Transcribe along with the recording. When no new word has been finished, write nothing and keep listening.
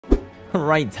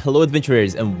Alright, hello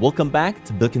adventurers and welcome back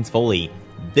to Bilkins Folly.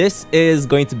 This is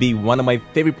going to be one of my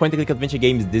favorite point-and-click adventure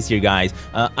games this year, guys.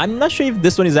 I'm not sure if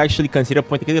this one is actually considered a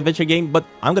point-and-click adventure game, but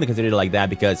I'm gonna consider it like that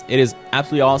because it is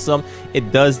absolutely awesome.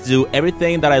 It does do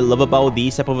everything that I love about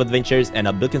these type of adventures, and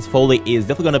Bilkins Folly is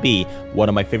definitely gonna be one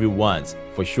of my favorite ones,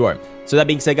 for sure. So that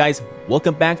being said, guys,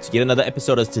 welcome back to yet another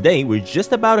episode. As today, we're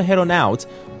just about to head on out,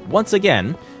 once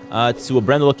again, to a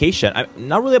brand new location.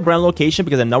 Not really a brand new location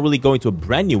because I'm not really going to a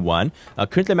brand new one.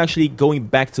 Currently, I'm actually going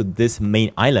back to this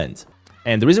main island.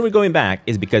 And the reason we're going back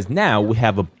is because now we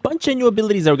have a bunch of new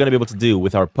abilities that we're going to be able to do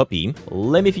with our puppy.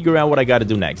 Let me figure out what I got to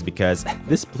do next, because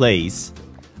this place...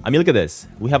 I mean, look at this.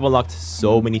 We have unlocked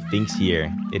so many things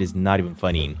here. It is not even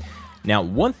funny. Now,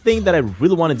 one thing that I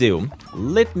really want to do,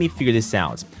 let me figure this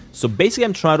out. So basically,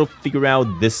 I'm trying to figure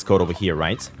out this code over here,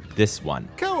 right? This one.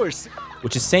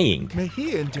 Which is saying,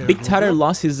 Big Tyler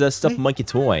lost his stuffed monkey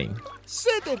toy.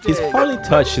 He's hardly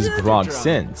touched his grog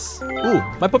since. Ooh,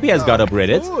 my puppy has got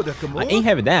upgraded. I ain't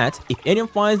having that. If anyone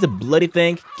finds the bloody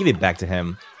thing, give it back to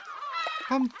him.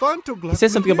 He said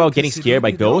something about getting scared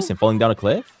by ghosts and falling down a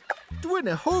cliff.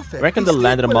 I reckon they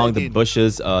landed among the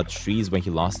bushes, trees when he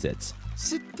lost it.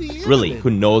 Really, who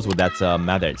knows what that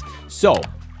mattered. So,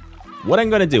 what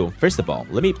I'm gonna do, first of all,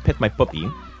 let me pet my puppy.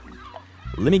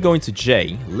 Let me go into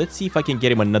J. Let's see if I can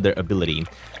get him another ability.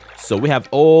 So we have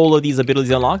all of these abilities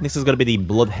unlocked. This is going to be the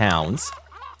Bloodhounds,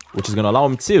 which is going to allow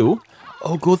him to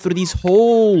go through these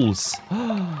holes.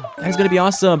 That's going to be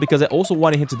awesome because I also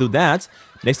wanted him to do that.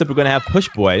 Next up, we're going to have Push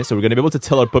Boy. So we're going to be able to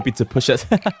tell our puppy to push us.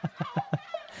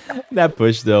 That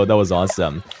push, though, that was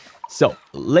awesome. So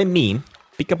let me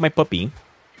pick up my puppy.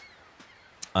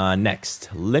 Next,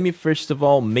 let me first of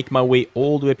all make my way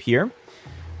all the way up here.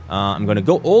 I'm going to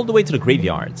go all the way to the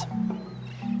graveyard.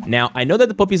 Now, I know that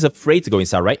the puppy is afraid to go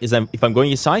inside, right? If I'm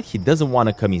going inside, he doesn't want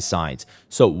to come inside.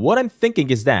 So what I'm thinking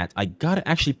is that I gotta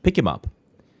actually pick him up,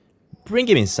 bring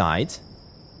him inside,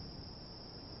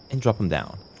 and drop him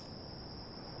down.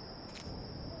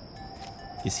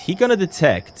 Is he gonna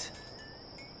detect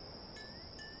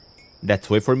that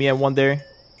toy for me, I wonder?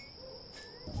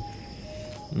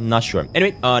 Not sure.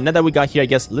 Anyway, now that we got here, I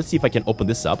guess, let's see if I can open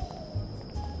this up.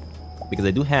 Because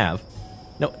I do have...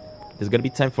 No, there's gonna be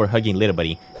time for hugging later,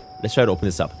 buddy. Let's try to open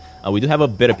this up. We do have a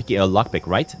bit of lockpick,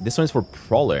 right? This one is for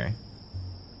Prowler.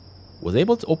 Was I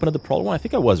able to open up the Prowler one? I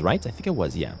think I was, right? I think I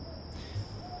was, yeah.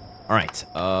 Alright,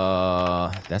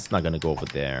 that's not gonna go over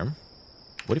there.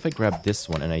 What if I grab this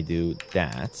one and I do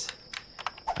that?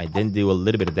 I then do a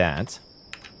little bit of that.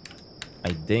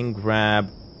 I then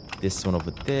grab this one over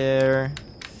there.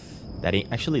 That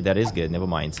ain't... Actually, that is good. Never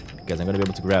mind. Because I'm gonna be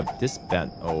able to grab this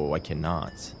bad... Oh, I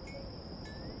cannot.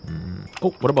 Oh,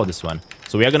 what about this one?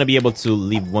 So we are going to be able to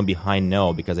leave one behind.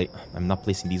 No, because I'm not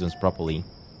placing these ones properly.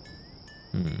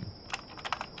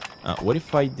 What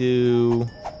if I do...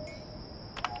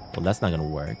 Well, that's not going to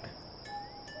work.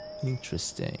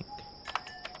 Interesting.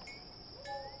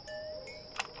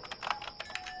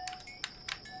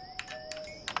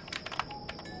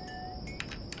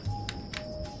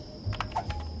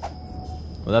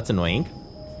 Well, that's annoying.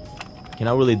 I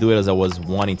cannot really do it as I was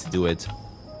wanting to do it.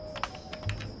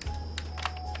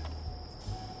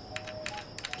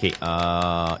 Okay,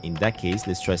 in that case,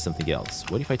 let's try something else.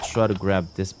 What if I try to grab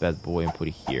this bad boy and put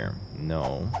it here?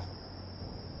 No.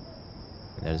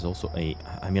 That is also a...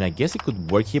 I mean, I guess it could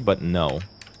work here, but no.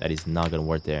 That is not gonna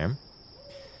work there.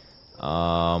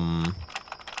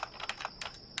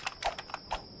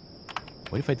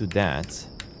 What if I do that?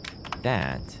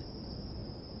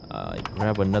 I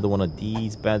grab another one of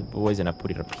these bad boys and I put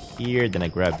it up here. Then I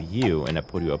grab you and I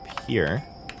put you up here.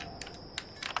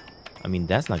 I mean,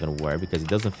 that's not gonna work because it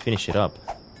doesn't finish it up.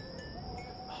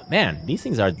 Oh, man, these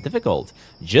things are difficult.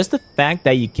 Just the fact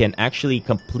that you can actually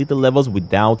complete the levels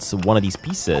without one of these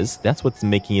pieces, that's what's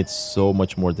making it so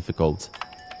much more difficult.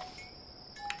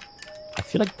 I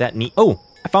feel like that need... Oh,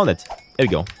 I found it. There we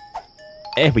go.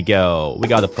 There we go. We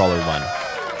got the Prowler one.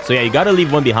 So yeah, you gotta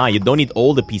leave one behind. You don't need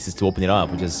all the pieces to open it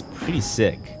up, which is pretty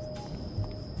sick.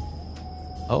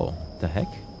 Oh, the heck?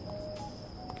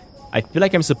 I feel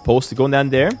like I'm supposed to go down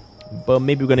there. But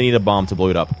maybe we're gonna need a bomb to blow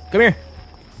it up. Come here.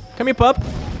 Come here, pup.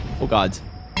 Oh, God.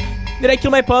 Did I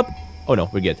kill my pup? Oh, no.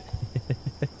 We're good.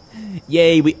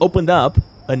 Yay, we opened up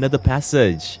another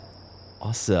passage.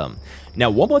 Awesome. Now,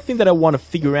 one more thing that I want to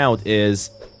figure out is...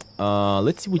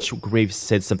 let's see which grave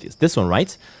said something. This one,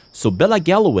 right? So, Bella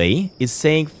Galloway is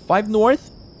saying 5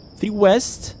 north, 3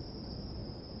 west,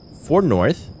 4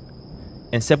 north,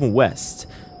 and 7 west.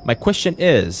 My question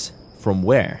is, from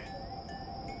where?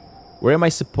 Where am I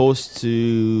supposed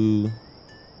to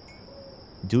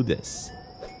do this?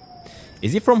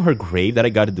 Is it from her grave that I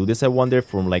gotta do this, I wonder?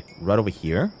 From, like, right over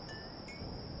here?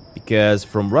 Because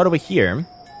from right over here,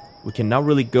 we can now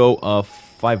really go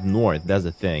 5 north. That's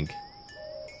the thing.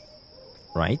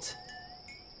 Right?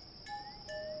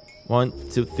 1,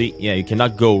 2, 3. Yeah, you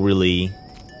cannot go really.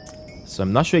 So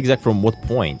I'm not sure exactly from what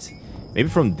point. Maybe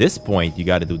from this point you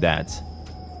gotta do that.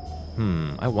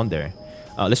 I wonder.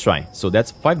 Let's try. So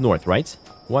that's 5 north, right?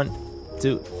 1,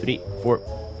 2, 3, 4,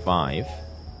 5.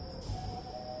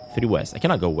 3 west. I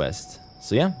cannot go west.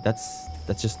 So yeah, that's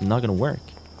just not gonna work.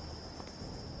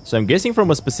 So I'm guessing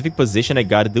from a specific position I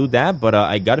gotta do that, but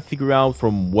I gotta figure out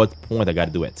from what point I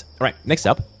gotta do it. Alright, next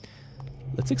up.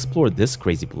 Let's explore this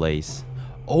crazy place.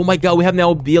 Oh my god, we have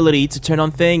now ability to turn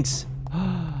on things.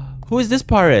 Who is this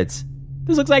pirate?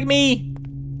 This looks like me.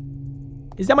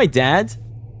 Is that my dad?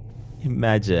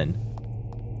 Imagine.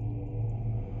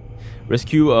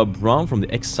 Rescue Braun from the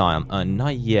exile.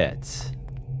 Not yet.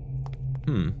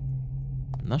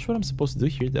 Not sure what I'm supposed to do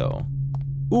here though.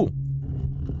 Ooh.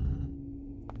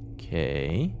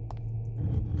 Okay.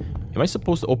 Am I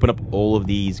supposed to open up all of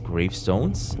these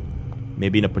gravestones?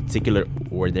 Maybe in a particular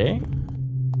order?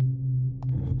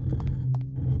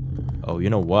 Oh, you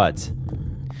know what?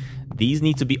 These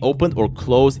need to be opened or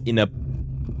closed in a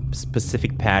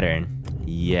specific pattern.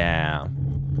 Yeah.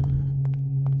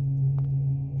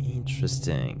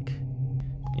 Interesting.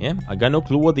 Yeah, I got no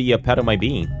clue what the pattern might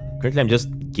be. Currently, I'm just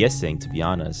guessing, to be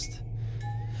honest.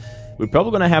 We're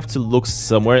probably gonna have to look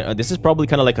somewhere. This is probably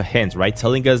kind of like a hint, right?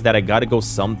 Telling us that I gotta go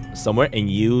somewhere and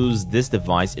use this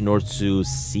device in order to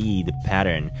see the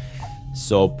pattern.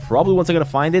 So probably once I'm gonna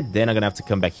find it, then I'm gonna have to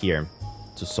come back here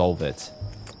to solve it.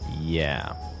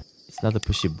 Yeah. It's not the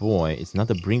pushy boy. It's not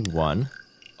the bring one.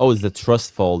 Oh, it's the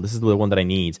trustful. This is the one that I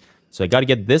need. So I gotta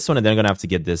get this one and then I'm gonna have to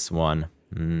get this one.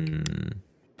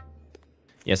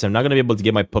 Yes, I'm not gonna be able to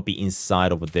get my puppy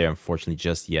inside over there, unfortunately,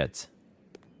 just yet.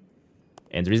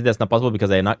 And the reason that's not possible because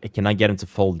I cannot get him to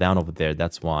fall down over there.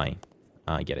 That's why.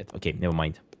 I get it. Okay, never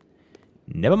mind.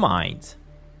 Never mind.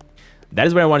 That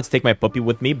is where I wanted to take my puppy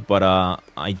with me, but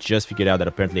I just figured out that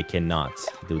apparently I cannot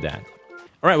do that.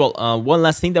 Alright, well, one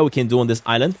last thing that we can do on this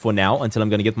island for now, until I'm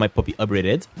gonna get my puppy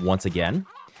upgraded once again.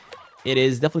 It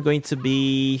is definitely going to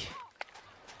be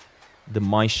the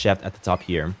mine shaft at the top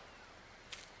here.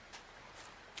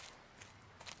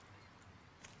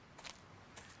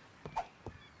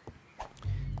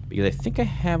 Because I think I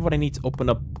have what I need to open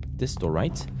up this door,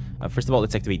 right? First of all,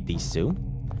 let's activate these two.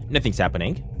 Nothing's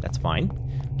happening. That's fine.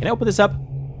 Can I open this up?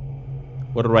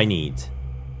 What do I need?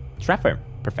 Trapper.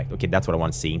 Perfect. Okay, that's what I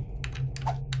want to see.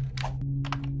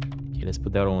 Okay, let's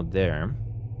put that on there.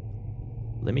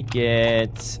 Let me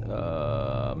get...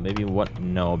 maybe what?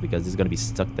 No, because this is going to be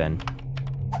stuck then.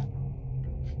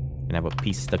 And I have a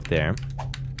piece stuck there.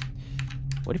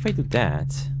 What if I do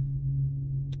that?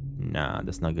 Nah,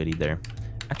 that's not good either.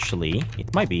 Actually,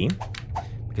 it might be.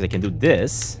 Because I can do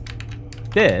this.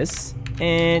 This.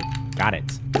 And got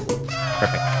it.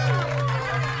 Perfect.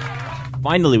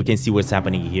 Finally, we can see what's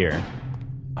happening here.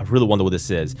 I really wonder what this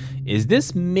is. Is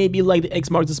this maybe like the X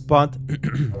marks the spot?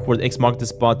 For the X marks the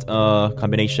spot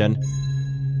combination?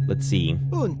 Let's see.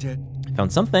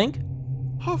 Found something.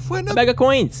 A bag of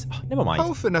coins. Oh, never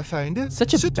mind.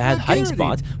 Such a bad hiding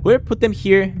spot. Whoever put them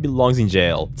here belongs in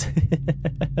jail.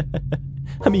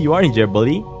 I mean, you are in jail,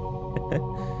 buddy.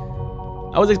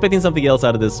 I was expecting something else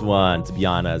out of this one, to be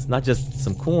honest. Not just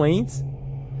some coins.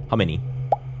 How many?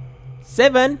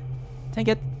 7. Dang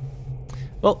it.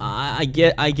 Well, I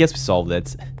guess we solved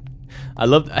it. I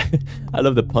love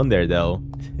the pun there, though.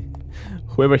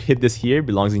 Whoever hid this here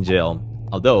belongs in jail.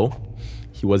 Although,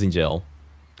 he was in jail.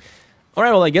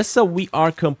 Alright, well, I guess we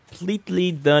are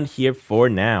completely done here for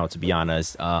now, to be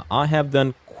honest. I have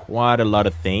done quite a lot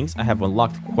of things. I have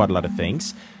unlocked quite a lot of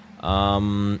things.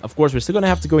 Of course, we're still gonna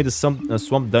have to go into some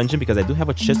swamp dungeon because I do have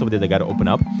a chest over there that I gotta open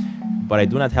up. But I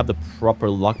do not have the proper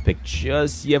lockpick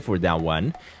just yet for that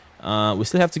one. We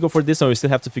still have to go for this one. We still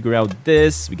have to figure out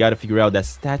this. We gotta figure out that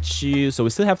statue. So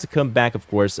we still have to come back, of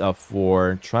course,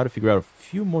 for try to figure out a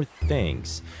few more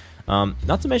things.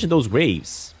 Not to mention those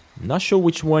graves. Not sure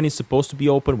which one is supposed to be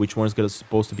open, which one is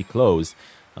supposed to be closed.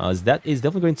 That is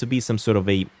definitely going to be some sort of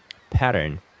a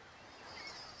pattern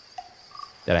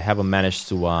that I haven't managed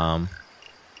to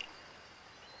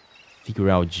figure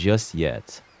out just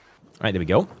yet. Alright, there we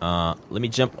go. Let me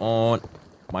jump on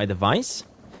my device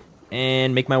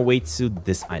and make my way to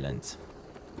this island.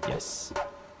 Yes.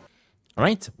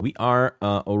 Alright, we are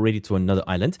already to another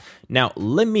island. Now,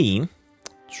 let me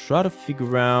try to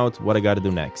figure out what I gotta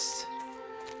do next.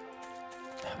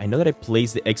 I know that I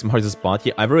placed the X marks the spot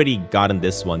here. I've already gotten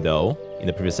this one, though, in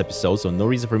the previous episode, so no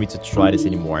reason for me to try this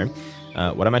anymore.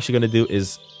 What I'm actually gonna do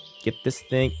is get this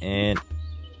thing and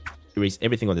erase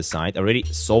everything on this side. I already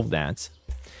solved that.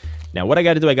 Now what I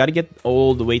gotta do, I gotta get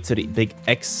all the way to the big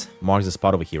X marks the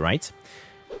spot over here, right?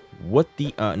 What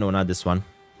the no, not this one.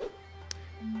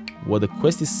 What the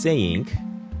quest is saying,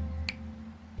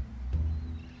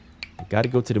 I gotta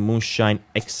go to the Moonshine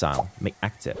Exile, make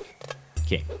active.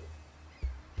 Okay,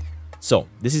 so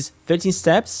this is 13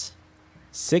 steps,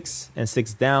 6 and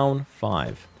 6 down,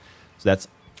 5, so that's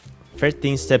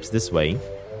 13 steps this way.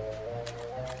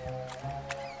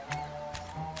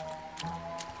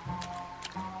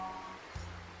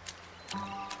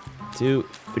 Two,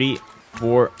 3,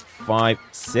 4, 5,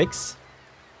 6.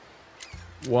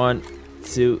 1,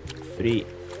 2, 3,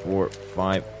 4,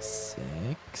 5,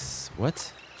 6.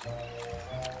 What?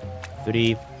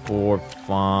 3, 4,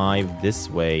 5 this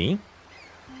way.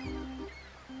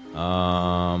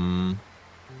 I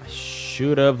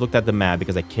should have looked at the map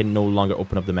because I can no longer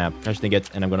open up the map. Gosh dang it,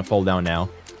 and I'm gonna fall down now.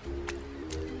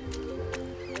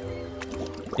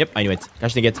 Yep, I knew it.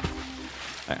 Gosh dang it.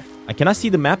 I cannot see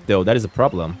the map though, that is a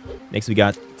problem. Next we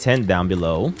got 10 down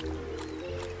below.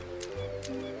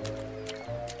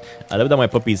 I love that my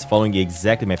puppy is following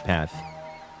exactly my path.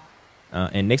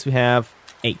 And next we have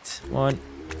 8. 1,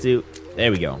 2,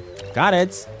 there we go. Got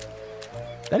it.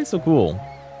 That is so cool.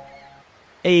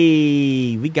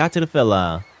 Hey, we got to the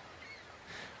fella.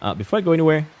 Before I go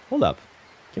anywhere, hold up.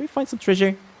 Can we find some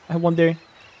treasure? I wonder.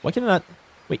 Why can I not?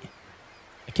 Wait.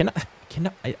 I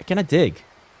cannot dig.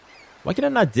 Why can I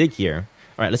not dig here?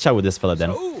 All right, let's chat with this fella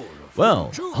then.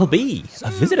 Well, I'll be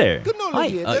a visitor. Hi,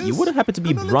 you wouldn't happen to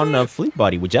be Bron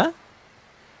Fleetbody, would ya?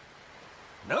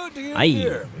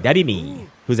 Aye, daddy me.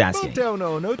 Who's asking?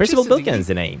 Percival Bilkins,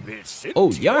 the name.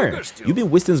 Oh, yar. You've been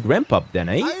Winston's grandpup then,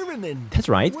 eh? That's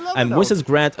right. I'm Winston's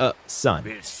son.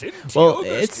 Well,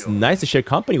 it's nice to share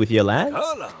company with you, lads.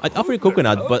 I'd offer you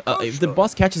coconut, but if the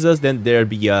boss catches us, then there'd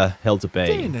be hell to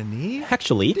pay.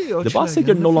 Actually, the boss said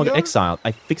you're no longer exiled.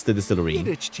 I fixed the distillery.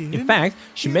 In fact,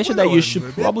 she mentioned that you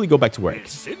should probably go back to work.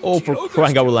 Oh, for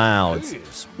crying out loud.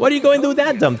 Why are you going to do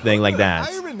that dumb thing like that?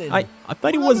 I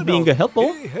thought he was being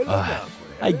helpful.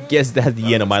 I guess that's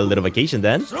the end of my little vacation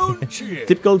then.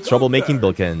 Typical troublemaking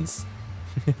Bilkins.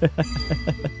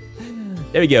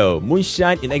 There we go.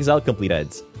 Moonshine in Exile completed.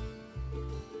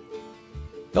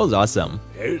 That was awesome.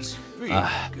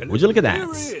 Would you look at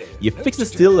that? You fixed it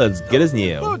still as good as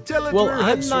new. Well,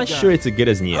 I'm not sure it's as good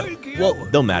as new. Well,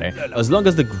 don't matter. As long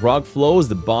as the grog flows,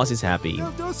 the boss is happy.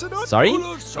 Sorry?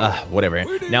 Whatever.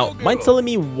 Now, mind telling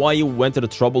me why you went to the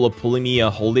trouble of pulling me a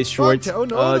whole day short?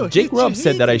 Jake Grubb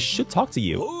said that I should talk to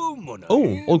you.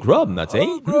 Oh, old Grubb, nuts, eh?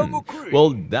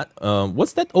 Well,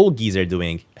 what's that old geezer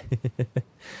doing?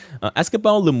 Ask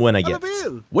about Lemoyne gift.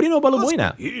 What do you know about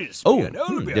Lemoyne? Oh,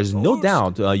 there's no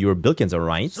doubt you're Bilkins,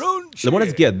 alright?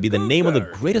 Lemoyne's gift be the name of the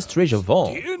greatest treasure of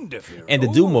all, and the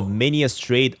doom of many a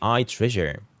strayed-eyed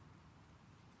treasure.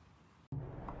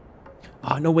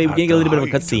 Oh, no way, we're getting a little bit of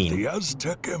a cutscene. The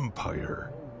Aztec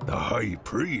Empire, the High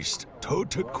Priest,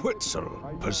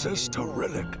 Totequetzal, possessed a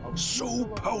relic so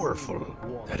powerful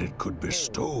that it could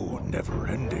bestow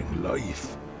never-ending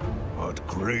life. But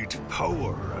great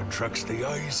power attracts the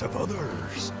eyes of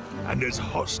others, and as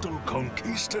hostile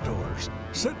conquistadors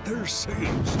set their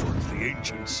sails towards the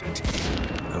ancient city,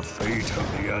 the fate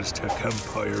of the Aztec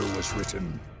Empire was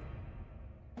written.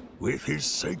 With his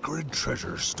sacred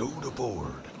treasure stowed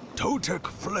aboard, Totec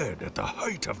fled at the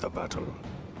height of the battle,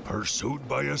 pursued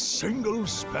by a single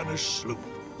Spanish sloop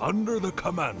under the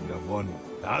command of one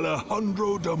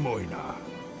Alejandro de Moyna.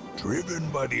 Driven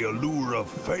by the allure of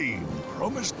fame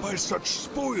promised by such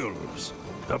spoils,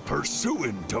 the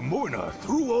pursuing de Moyna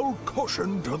threw all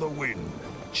caution to the wind,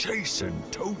 chasing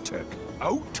Totec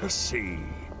out to sea.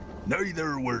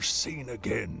 Neither were seen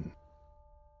again.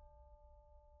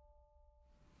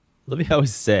 Love how it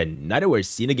said, neither were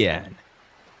seen again.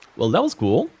 Well, that was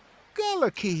cool.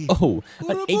 Oh,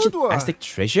 an ancient Aztec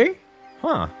treasure?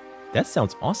 Huh. That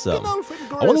sounds awesome.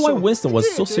 I wonder why Winston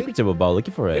was so secretive about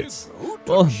looking for it.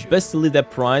 Well, best to leave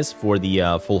that prize for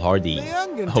the foolhardy.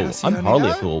 Oh, I'm hardly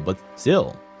a fool, but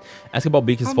still. Ask about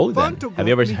Bilkins Folly then. Have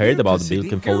you ever heard about the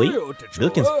Bilkins Folly?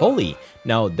 Bilkins Folly.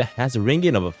 Now, that has a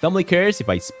ringing of a family curse if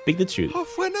I speak the truth. A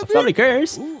family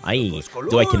curse? Aye,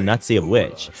 though I cannot say of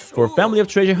which. For a family of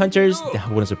treasure hunters, that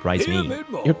wouldn't surprise me.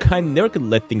 Your kind never could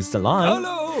let things lie.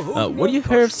 What do you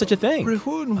hear of such a thing?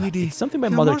 It's something my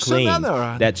mother claimed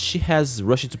that she has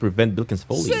rushed to prevent Bilkins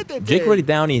Folly. Jake wrote it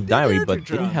down in his diary, but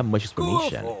didn't have much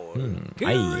explanation.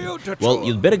 Well,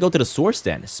 you'd better go to the source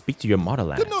then. Speak to your mother,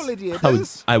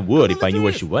 lads. I would if I knew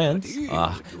where she went.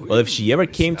 Well, if she ever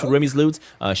came to Remy's loot,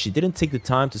 she didn't take the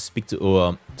time to speak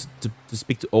to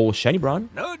old Shiny Brown.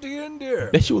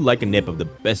 Bet she would like a nip of the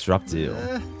best drop too.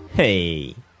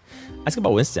 Hey, ask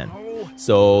about Winston.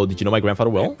 So, did you know my grandfather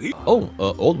well? Oh,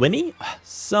 old Winnie?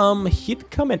 He'd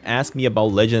come and ask me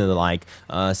about legend and the like,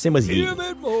 same as you.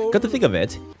 Got to think of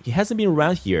it, he hasn't been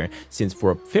around here since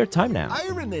for a fair time now.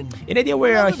 Any idea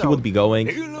where he would be going?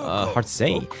 Hard to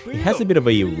say. He has a bit of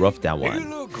a rough that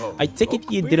one. I take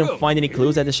it you didn't find any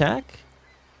clues at the shack?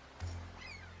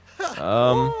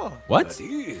 What?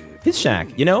 His shack,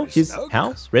 you know, his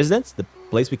house, residence, the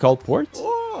place we call port?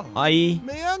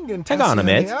 Hang on a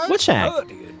minute, what shack?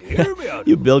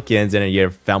 You Bilkins and your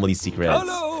family secrets.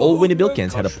 Old Winnie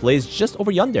Bilkins had a place just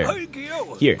over yonder.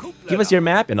 Here, give us your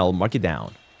map and I'll mark it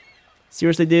down.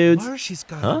 Seriously, dudes?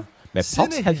 Huh? My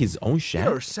pops had his own shack?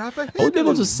 I would be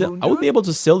able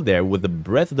to sail there with the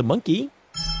breath of the monkey.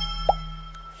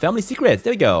 Family secrets,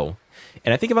 there we go.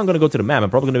 And I think if I'm gonna go to the map, I'm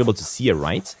probably gonna be able to see it,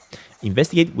 right?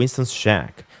 Investigate Winston's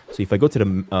shack. So if I go to the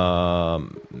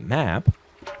map...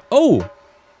 Oh!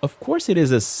 Of course it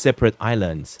is a separate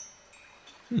island.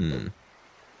 Okay,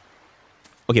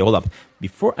 hold up.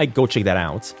 Before I go check that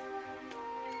out,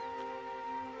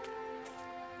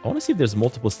 I want to see if there's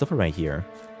multiple stuff around here.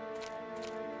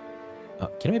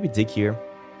 Can I maybe dig here?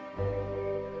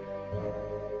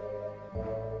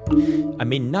 I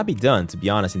may not be done, to be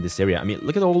honest, in this area. I mean,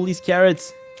 look at all these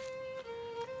carrots.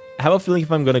 I have a feeling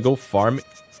if I'm gonna go farm...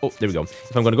 Oh, there we go.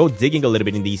 If I'm gonna go digging a little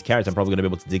bit in these carrots, I'm probably gonna be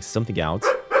able to dig something out.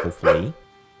 Hopefully.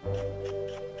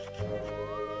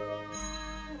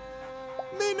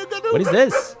 What is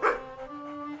this?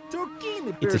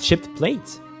 It's a chipped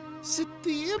plate.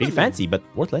 Pretty fancy, but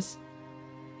worthless.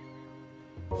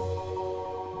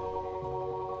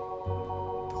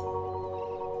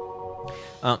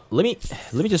 Let me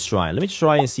just try. Let me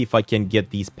try and see if I can get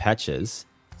these patches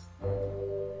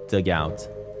dug out.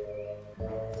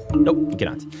 Nope, I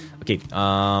cannot. Okay,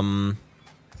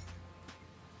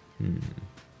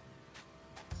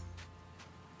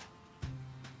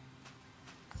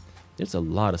 There's a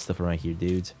lot of stuff around here,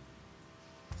 dude.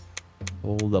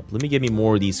 Hold up, let me get me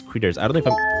more of these critters. I don't know if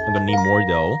I'm gonna need more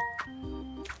though.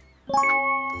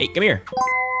 Hey, come here.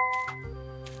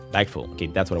 Bag full. Okay,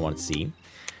 that's what I want to see.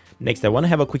 Next, I want to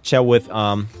have a quick chat with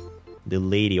the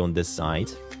lady on this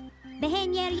side.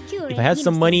 If I had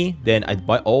some money, then I'd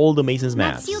buy all the Mason's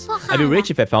maps. I'd be rich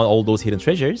if I found all those hidden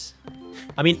treasures.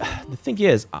 I mean, the thing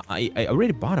is, I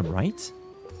already bought them, right?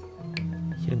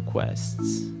 Hidden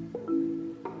quests.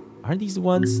 Aren't these the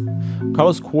ones?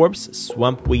 Carlos Corpse,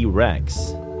 Swampway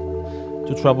Rex.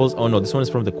 Two travels. Oh no, this one is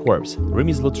from the corpse.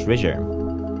 Remy's loot treasure.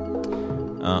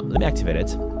 Let me activate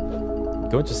it. I'm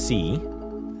going to see.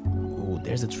 Oh,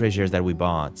 there's the treasures that we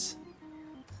bought.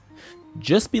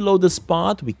 Just below the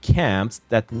spot we camped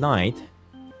that night,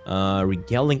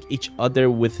 regaling each other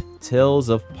with tales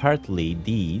of partly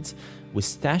deeds, we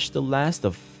stashed the last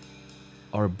of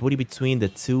our booty between the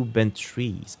two bent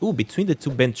trees. Ooh, between the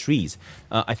two bent trees.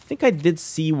 I think I did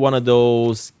see one of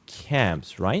those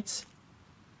camps, right?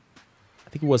 I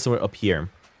think it was somewhere up here.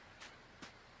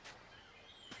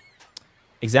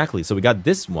 Exactly, so we got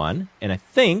this one, and I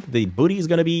think the booty is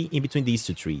gonna be in between these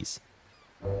two trees.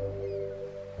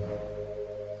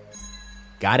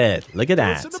 Got it. Look at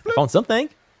that. I found something.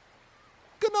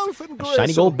 A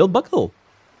shiny gold belt buckle.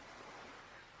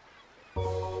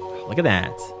 Look at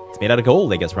that. It's made out of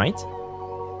gold, I guess, right?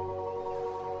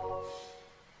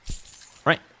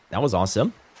 Right. That was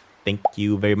awesome. Thank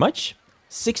you very much.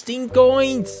 16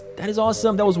 coins. That is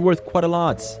awesome. That was worth quite a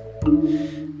lot.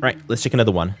 Right. Let's check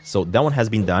another one. So that one has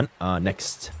been done.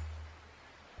 Next.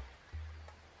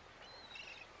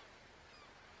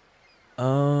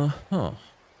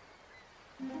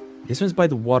 This one's by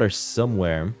the water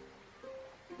somewhere.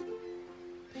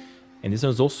 And this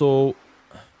one's also...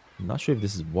 I'm not sure if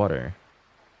this is water.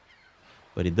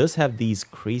 But it does have these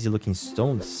crazy looking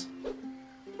stones.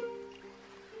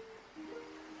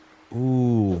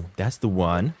 Ooh, that's the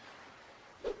one.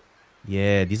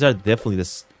 Yeah, these are definitely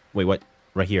the... Wait, what?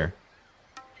 Right here.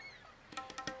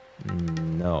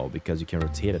 No, because you can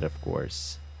rotate it, of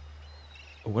course.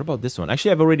 Oh, what about this one?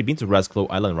 Actually, I've already been to Rasclo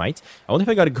Island, right? I wonder if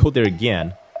I gotta go there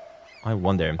again. I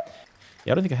wonder.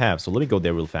 Yeah, I don't think I have, so let me go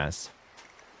there real fast.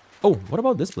 Oh, what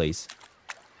about this place?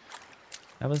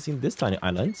 I haven't seen this tiny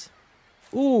island.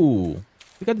 Ooh,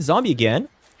 we got the zombie again.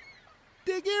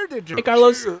 Hey,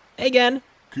 Carlos. Hey, again.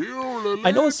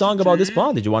 I know a song about this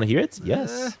pond. Did you want to hear it?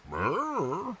 Yes.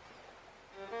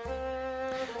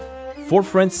 4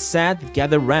 friends sat,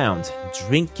 gathered round,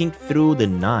 drinking through the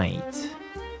night.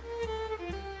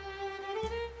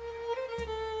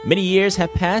 Many years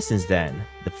have passed since then.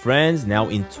 The friends now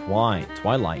in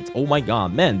twilight. Oh my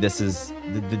god, man, this is...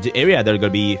 The area they're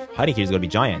gonna be hiding here is gonna be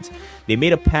giant. They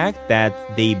made a pact that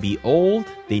they be old,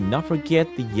 they not forget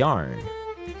the yarn.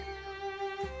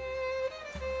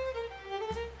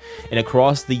 And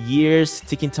across the years,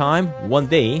 ticking time, one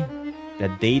day,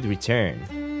 that they'd return.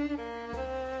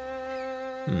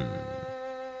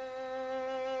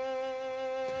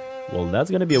 Well,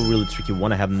 that's gonna be a really tricky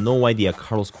one. I have no idea.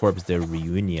 Carlos Corp's their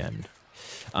reunion.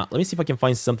 Let me see if I can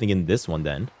find something in this one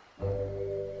then.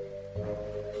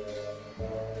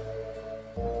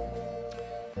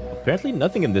 Apparently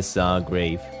nothing in this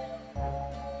grave.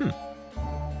 Kind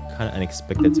of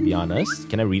unexpected, to be honest.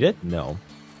 Can I read it? No.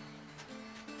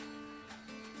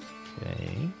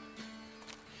 Okay.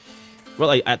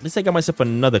 Well, at least I got myself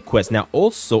another quest. Now,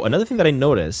 also, another thing that I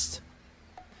noticed.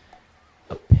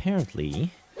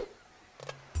 Apparently...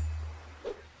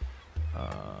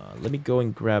 let me go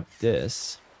and grab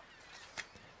this.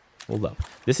 Hold up.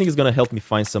 This thing is going to help me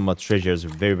find some treasures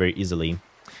very, very easily.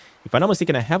 If I'm not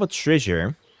mistaken, I have a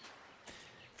treasure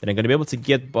that I'm going to be able to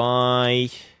get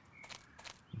by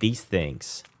these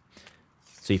things.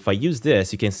 So if I use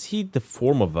this, you can see the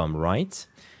form of them, right?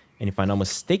 And if I'm not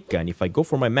mistaken, if I go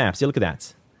for my maps, yeah, look at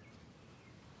that.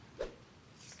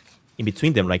 In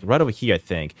between them, like right over here, I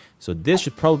think. So this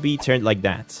should probably be turned like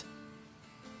that.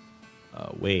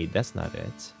 Wait, that's not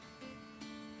it.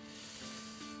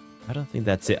 I don't think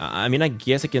that's it. I mean, I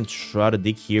guess I can try to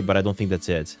dig here, but I don't think that's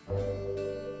it.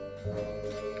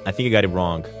 I think I got it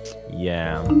wrong.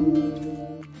 Yeah.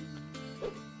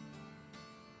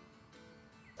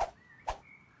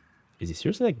 Is it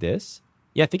seriously like this?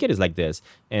 Yeah, I think it is like this.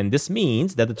 And this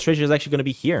means that the treasure is actually going to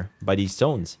be here by these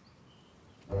stones.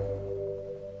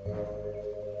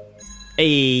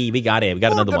 Hey, we got it. We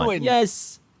got another one. Win.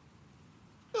 Yes.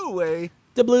 No way.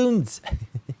 Doubloons.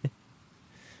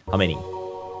 How many?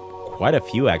 Quite a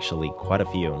few, actually. Quite a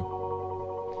few.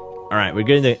 All right, we're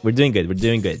doing good. We're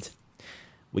doing good.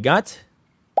 We got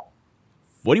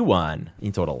 41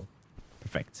 in total.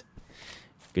 Perfect.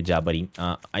 Good job, buddy.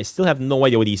 I still have no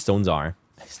idea what these stones are.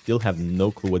 I still have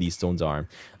no clue what these stones are.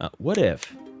 What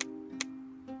if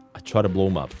I try to blow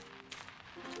them up?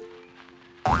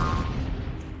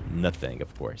 Nothing,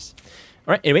 of course.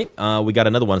 All right, anyway, we got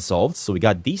another one solved. So we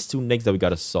got these two next that we got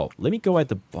to solve. Let me go at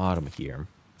the bottom here.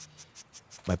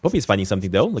 My puppy's finding something,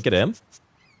 though. Look at him.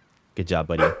 Good job,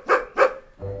 buddy.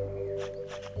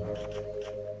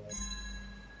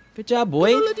 Good job,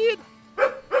 boy.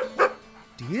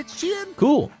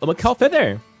 Cool. A macaw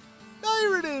feather.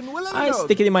 I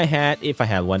stick it in my hat if I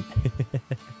had one.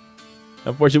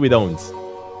 Unfortunately, we don't.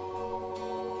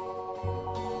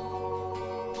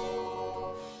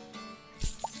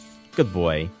 Good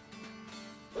boy.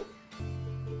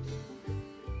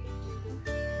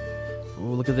 Oh,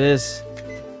 look at this.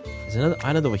 There's another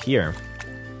island over here.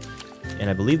 And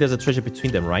I believe there's a treasure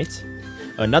between them, right?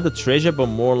 Not the treasure, but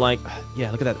more like...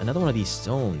 Yeah, look at that. Another one of these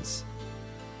stones.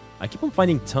 I keep on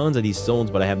finding tons of these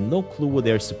stones, but I have no clue what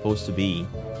they're supposed to be.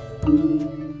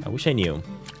 I wish I knew.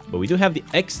 But we do have the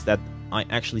X that I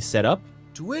actually set up.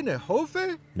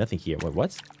 Nothing here.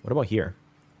 What? What about here?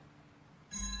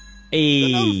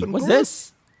 Hey, what's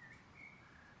this?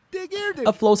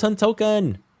 A Flows Hunt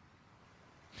token.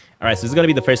 Alright, so this is going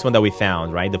to be the first one that we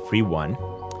found, right? The free one.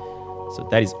 So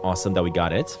that is awesome that we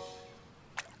got it.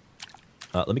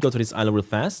 Let me go to this island real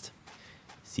fast.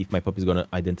 See if my puppy's going to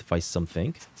identify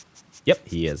something. Yep,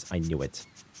 he is. I knew it.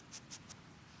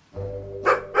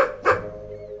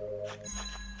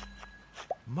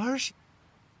 Marsh.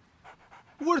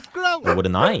 Worth ground. What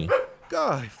an eye.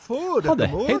 Guy, food. How the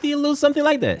heck do you lose something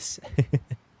like this?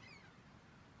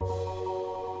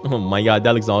 Oh my god,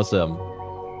 that looks awesome.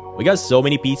 We got so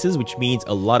many pieces, which means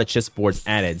a lot of chessboards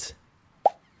added.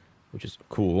 Which is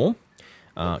cool.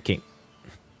 Okay.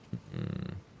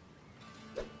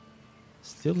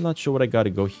 Still not sure what I gotta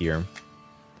go here.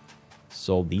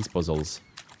 Solve these puzzles.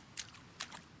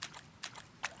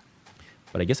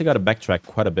 But I guess I gotta backtrack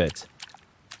quite a bit.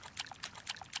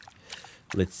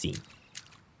 Let's see.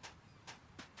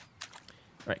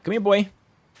 Alright, come here, boy.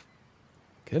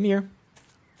 Come here.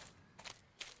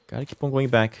 Gotta keep on going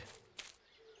back.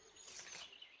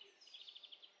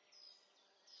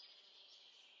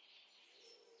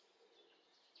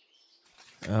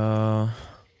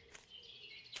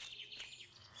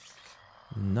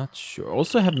 Not sure.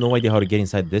 Also, I have no idea how to get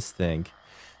inside this thing.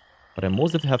 But I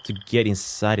most definitely have to get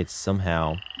inside it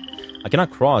somehow. I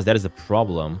cannot cross, that is the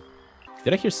problem.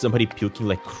 Did I hear somebody puking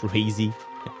like crazy?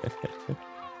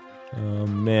 Oh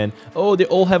man. Oh, they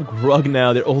all have grog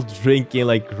now. They're all drinking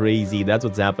like crazy. That's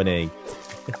what's happening.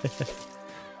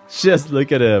 Just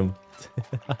look at him.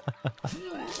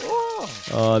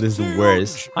 Oh, this is the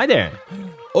worst. Hi there.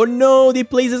 Oh no, they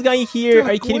placed this guy in here.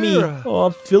 Are you kidding me? Oh,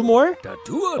 Fillmore?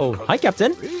 Oh, hi,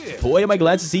 Captain. Boy, am I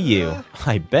glad to see you.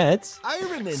 I bet.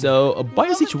 So, about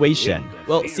your situation.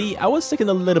 Well, see, I was stuck in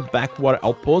a little backwater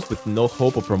outpost with no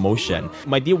hope of promotion.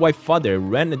 My dear wife father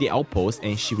ran the outpost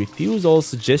and she refused all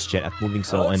suggestion at moving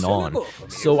so on.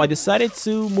 So I decided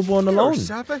to move on alone.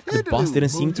 The boss didn't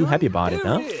seem too happy about it,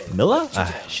 huh? Mila?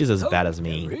 She's as bad as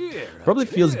me. Probably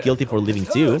feels guilty for leaving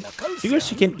too. Figures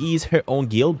she can ease her own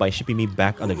guilt by shipping me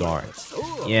back on the guards.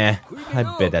 Yeah, I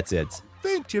bet that's it.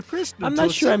 I'm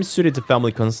not sure I'm suited to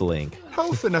family counseling.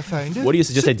 What do you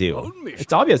suggest I do?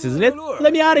 It's obvious, isn't it?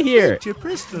 Let me out of here! I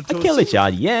can't let you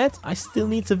out yet. I still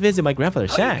need to visit my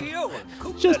grandfather's shack.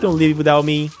 Just don't leave without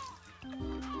me.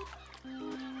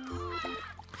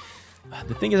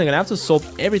 The thing is, I'm gonna have to solve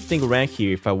everything around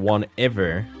here if I want to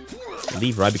ever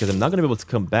leave, right? Because I'm not gonna be able to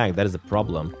come back. That is the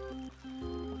problem.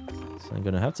 So I'm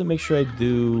gonna have to make sure I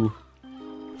do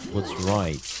what's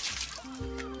right.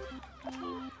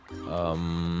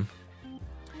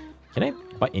 Can I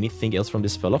buy anything else from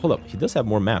this fellow? Hold up, he does have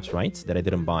more maps, right? That I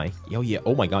didn't buy. Oh yeah,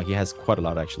 oh my god, he has quite a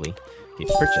lot actually. Okay,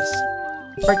 purchase.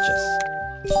 Purchase.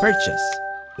 Purchase.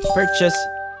 Purchase.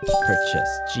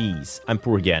 Purchase. Jeez, I'm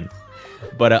poor again.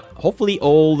 But hopefully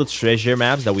all the treasure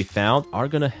maps that we found are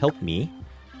gonna help me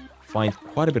find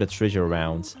quite a bit of treasure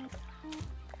around.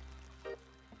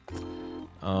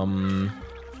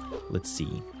 Let's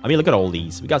see. I mean, look at all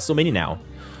these. We got so many now.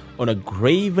 On a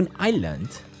graven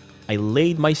island, I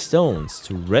laid my stones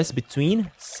to rest between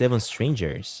 7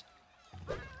 strangers.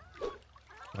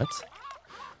 What?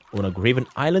 On a graven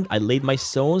island, I laid my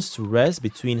stones to rest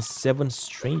between 7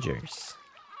 strangers.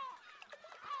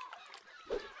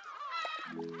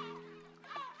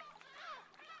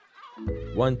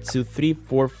 One, two, three,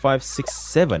 four, five, six,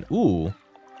 7. Ooh.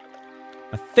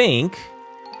 I think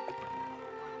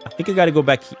I gotta go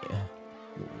back here.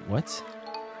 What?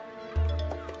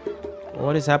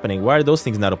 What is happening? Why are those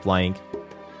things not applying?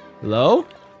 Hello?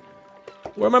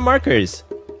 Where are my markers?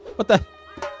 What the?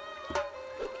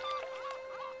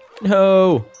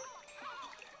 No!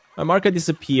 My marker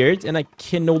disappeared and I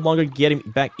can no longer get him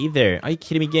back either. Are you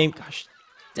kidding me, game? Gosh,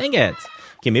 dang it.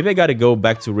 Okay, maybe I gotta go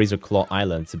back to Razor Claw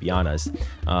Island, to be honest.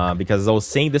 Because as I was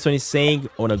saying, this one is saying,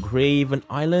 on a graven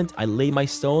island, I lay my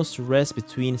stones to rest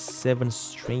between 7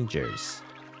 strangers.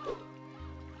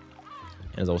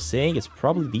 And as I was saying, it's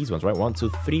probably these ones, right? 1, 2,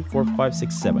 3, 4, 5,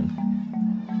 6, 7.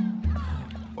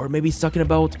 Or maybe he's talking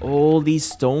about all these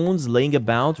stones laying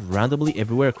about randomly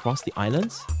everywhere across the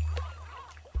islands?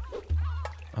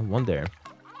 I wonder.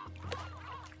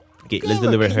 Okay, let's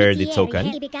deliver her the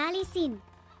token. There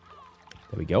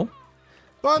we go.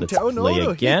 Let's play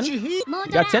again. We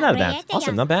got 10 out of that.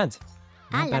 Awesome, not bad.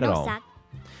 Not bad at all.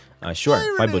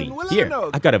 Sure, 5 booty. Here,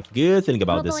 I got a good feeling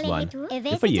about this one.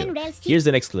 Good for you. Here's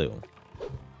the next clue.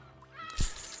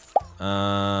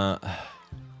 Wait,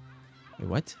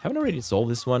 what? Haven't I already solved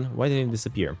this one? Why didn't it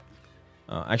disappear?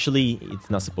 Actually, it's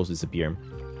not supposed to disappear.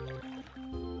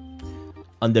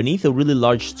 Underneath a really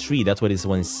large tree, that's what this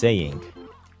one is saying.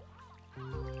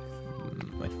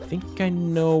 I think I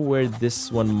know where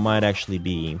this one might actually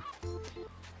be.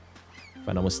 If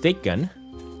I'm not mistaken,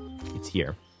 it's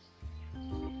here.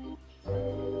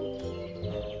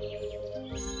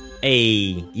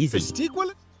 Hey, easy.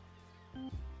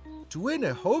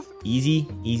 Easy,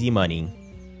 easy money.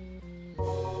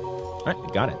 Alright, we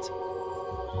got it.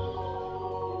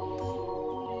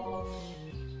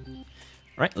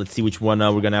 Alright, let's see which one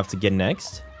we're gonna have to get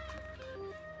next.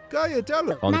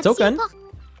 On the token.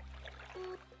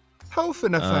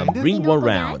 Bring one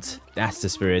round. That's the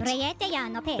spirit.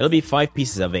 It'll be 5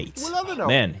 pieces of 8.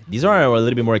 Man, these are a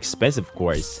little bit more expensive, of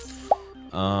course.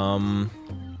 What?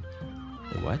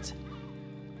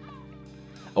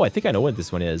 Oh, I think I know what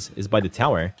this one is. It's by the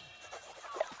tower.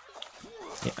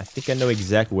 Yeah, I think I know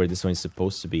exactly where this one is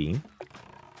supposed to be.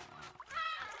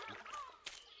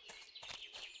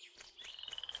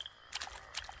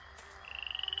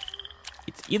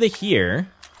 It's either here.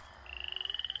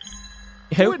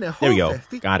 Oh, there we go.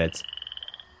 Got it.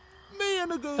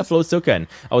 A float token.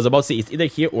 I was about to say it's either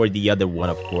here or the other one,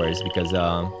 of course, because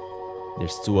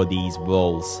there's 2 of these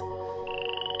balls.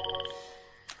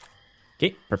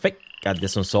 Okay, perfect. Got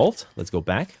this one solved. Let's go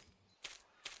back.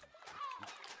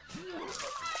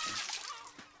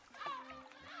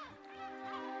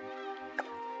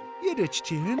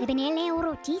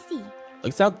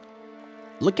 Looks out.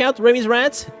 Look out, Remy's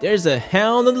rats. There's a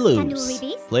hound on the loose.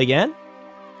 Play again?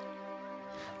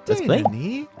 Let's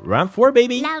play. Round 4,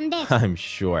 baby. I'm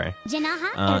sure.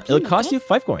 It'll cost you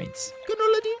 5 coins.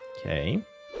 Okay.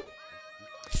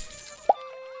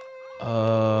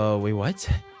 Wait, what?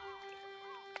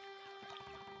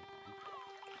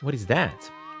 What is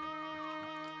that?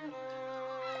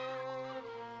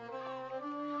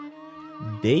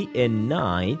 Day and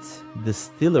Night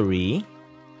Distillery.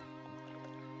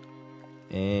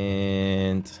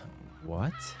 And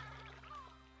what?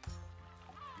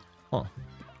 Huh.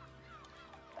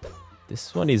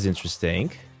 This one is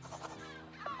interesting.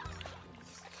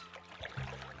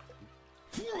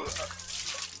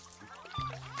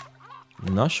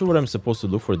 Not sure what I'm supposed to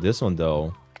look for this one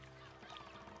though.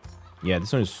 Yeah,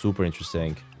 this one is super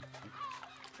interesting.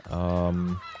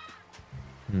 Gonna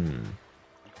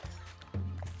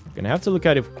have to look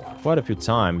at it quite a few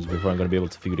times before I'm gonna be able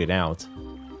to figure it out.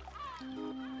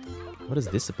 What is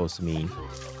this supposed to mean?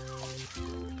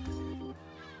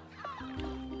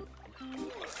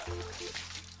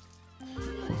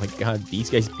 Oh my god, these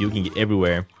guys puking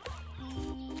everywhere.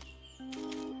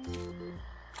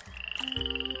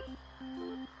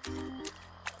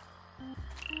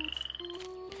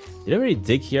 Did I already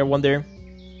dig here, I wonder?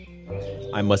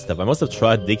 I must have. I must have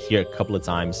tried to dig here a couple of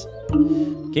times.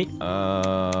 Okay,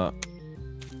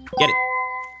 get it.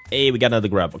 Hey, we got another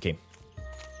grub. Okay.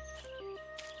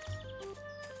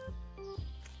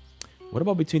 What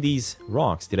about between these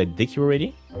rocks? Did I dig here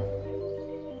already?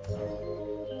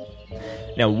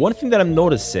 Now, one thing that I'm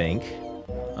noticing...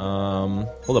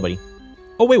 hold on, buddy.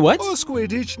 Oh, wait, what?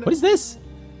 What is this?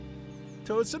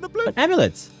 An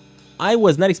amulet. I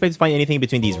was not expecting to find anything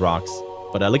between these rocks.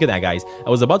 But look at that, guys. I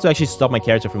was about to actually stop my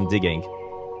character from digging.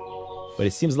 But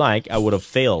it seems like I would have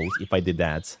failed if I did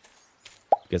that.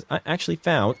 Because I actually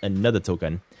found another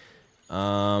token.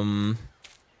 Okay.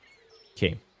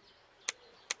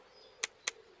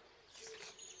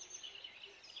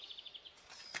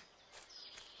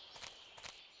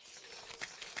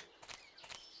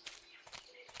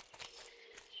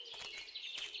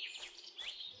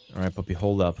 Alright, puppy,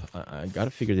 hold up. I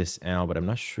gotta figure this out, but I'm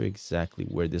not sure exactly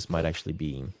where this might actually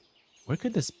be. Where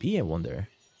could this be, I wonder?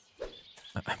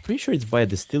 I'm pretty sure it's by a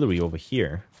distillery over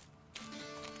here.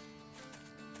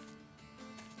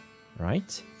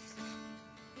 Right?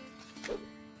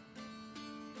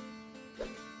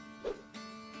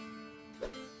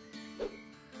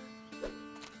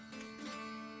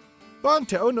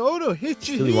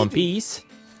 Distillery One Piece.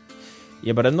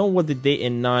 Yeah, but I know what the day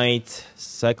and night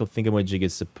cycle thingamajig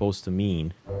is supposed to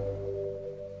mean.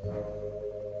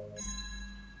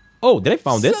 Oh, did I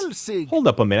found it? Hold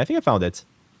up a minute, I think I found it.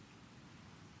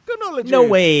 No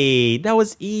way, that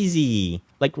was easy.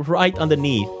 Like right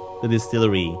underneath the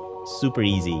distillery. Super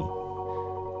easy.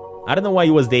 I don't know why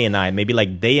it was day and night. Maybe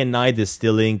like day and night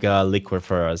distilling liquid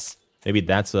for us. Maybe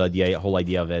that's the whole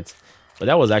idea of it. But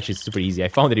that was actually super easy. I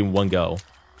found it in one go.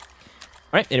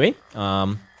 Alright, anyway.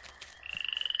 Let's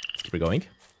keep it going.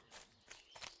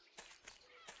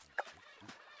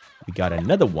 We got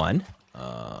another one.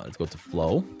 Let's go to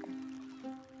flow.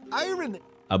 Iron.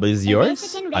 I believe it's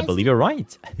yours. I believe you're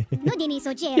right.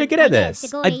 You're good at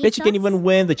this. I bet you can even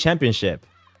win the championship.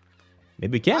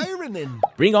 Maybe we can.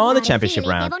 Bring on the championship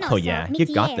round. Oh yeah, you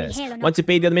got this. Want to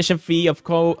pay the admission fee? Of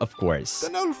course.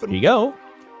 Here you go.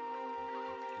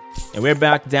 And we're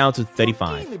back down to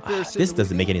 35. This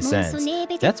doesn't make any sense.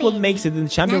 That's what makes it in the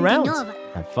champion round.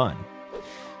 Have fun.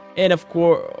 And of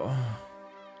course...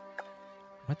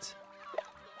 What?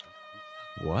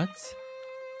 What?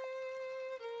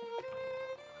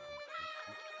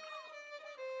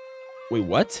 Wait,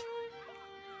 what?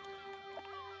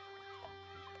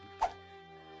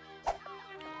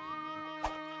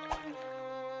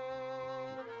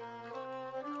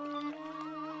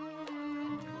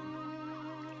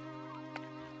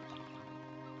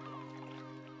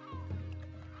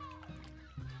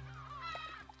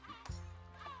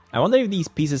 I wonder if these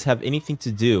pieces have anything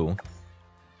to do.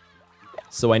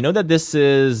 So I know that this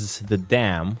is the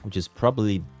dam, which is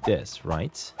probably this,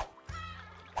 right?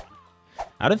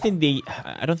 I don't think they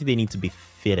need to be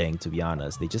fitting, to be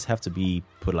honest. They just have to be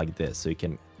put like this so you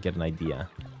can get an idea.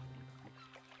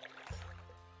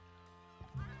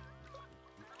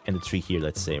 And the tree here,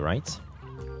 let's say, right?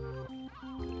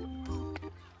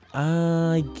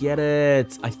 I get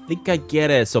it. I think I get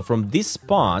it. So from these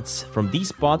spots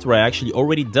where I actually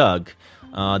already dug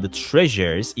the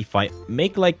treasures, if I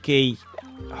make like a...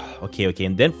 Okay,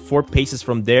 and then 4 paces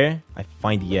from there, I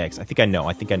find the X. I think I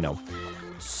know.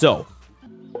 So,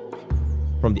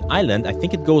 from the island, I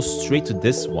think it goes straight to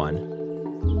this one.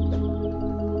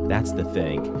 That's the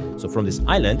thing. So from this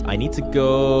island, I need to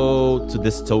go to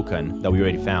this token that we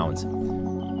already found.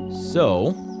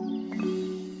 So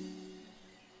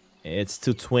it's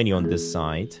 220 on this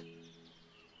side.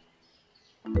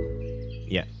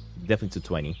 Yeah, definitely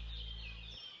 220.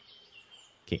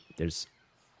 Okay, there's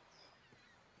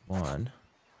one.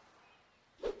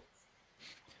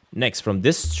 Next, from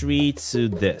this street to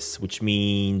this, which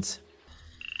means...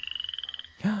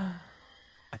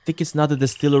 I think it's not the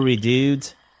distillery,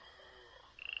 dude.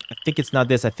 I think it's not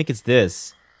this. I think it's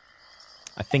this.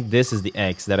 I think this is the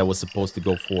X that I was supposed to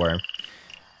go for.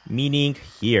 Meaning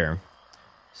here.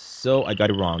 So I got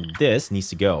it wrong. This needs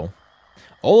to go.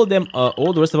 All of them,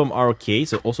 all the rest of them are okay.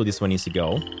 So also this one needs to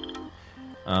go.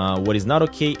 What is not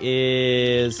okay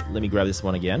is... Let me grab this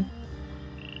one again.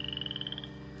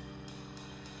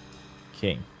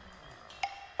 Okay.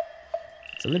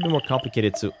 It's a little bit more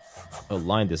complicated to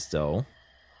align this though.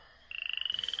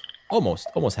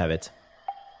 Almost have it.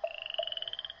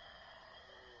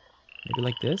 Maybe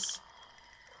like this.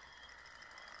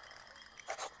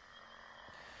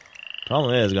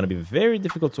 Problem is, it's gonna be very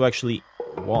difficult to actually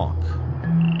walk.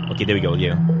 Okay, there we go.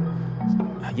 Yeah,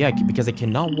 because I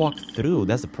cannot walk through.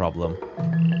 That's the problem.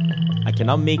 I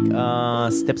cannot make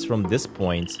steps from this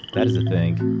point. That is the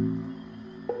thing.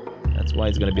 That's why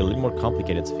it's gonna be a little more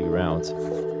complicated to figure out.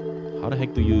 How the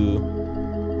heck do you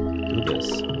do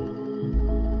this?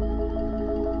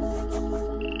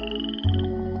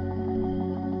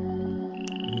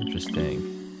 Interesting.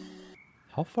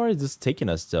 How far is this taking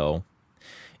us though?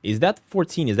 Is that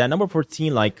 14? Is that number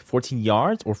 14 like 14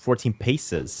 yards or 14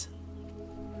 paces?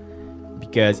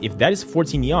 Because if that is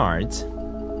 14 yards,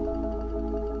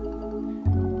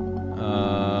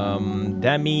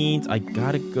 that means I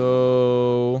gotta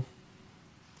go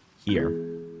here.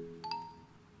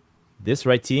 This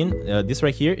right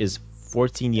here is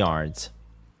 14 yards.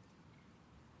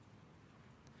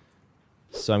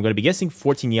 So I'm gonna be guessing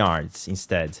 14 yards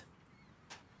instead.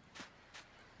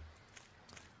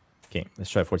 Okay, let's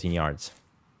try 14 yards.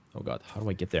 Oh god, how do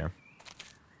I get there?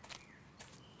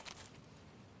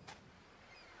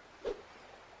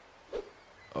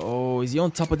 Oh, is he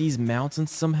on top of these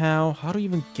mountains somehow? How do you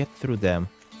even get through them?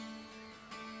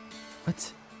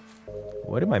 What?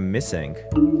 What am I missing?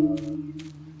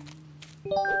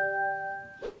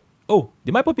 Oh,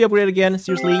 did my puppy upgrade again?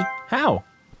 Seriously? How?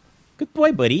 Good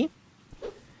boy, buddy.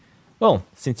 Well,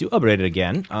 since you upgraded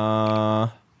again,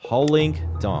 howling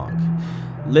dog.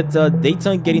 Let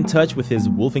Dayton get in touch with his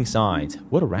wolfing side.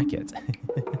 What a racket.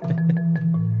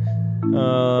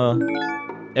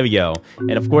 There we go.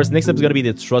 And of course, next up is going to be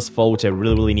the trust fall, which I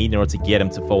really need in order to get him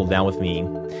to fall down with me.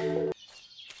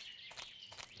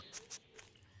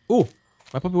 Ooh,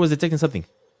 my puppy was detecting something.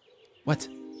 What?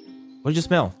 What did you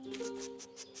smell?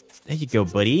 There you go,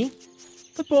 buddy.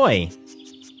 Good boy.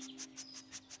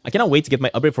 I cannot wait to get my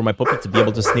upgrade for my puppy to be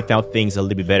able to sniff out things a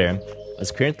little bit better.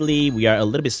 As currently, we are a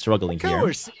little bit struggling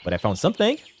here. But I found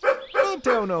something.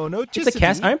 It's a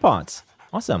cast iron pot.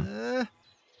 Awesome.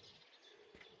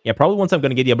 Yeah, probably once I'm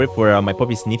going to get the upgrade for my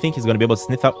puppy sniffing, he's going to be able to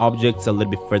sniff out objects a little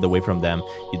bit further away from them.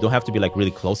 You don't have to be like really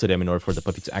close to them in order for the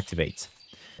puppy to activate.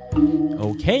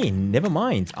 Okay, never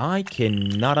mind. I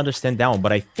cannot understand that one,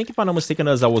 but I think if I'm not mistaken,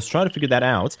 as I was trying to figure that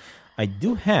out, I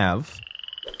do have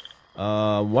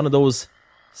one of those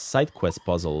side quest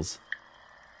puzzles.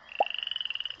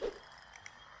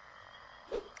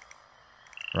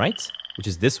 Right? Which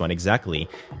is this one, exactly.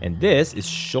 And this is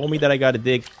show me that I gotta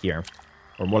dig here.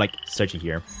 Or more like search it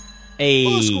here.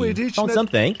 Hey, found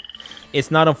something.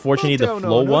 It's not unfortunately the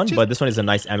flow one, but this one is a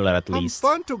nice amulet at least.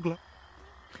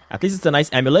 At least it's a nice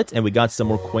amulet, and we got some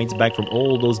more coins back from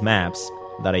all those maps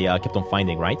that I kept on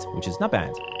finding, right? Which is not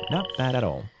bad. Not bad at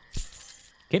all.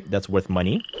 Okay, that's worth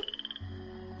money.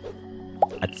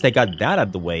 At least I got that out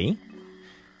of the way.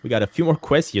 We got a few more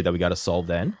quests here that we gotta solve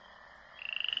then.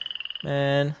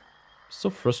 Man, so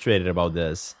frustrated about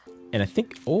this. And I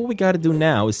think all we gotta do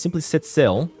now is simply set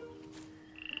sail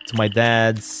to my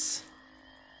dad's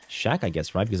shack, I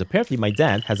guess, right? Because apparently my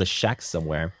dad has a shack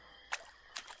somewhere.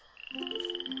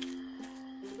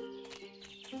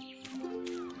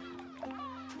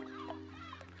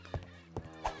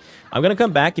 I'm gonna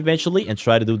come back eventually and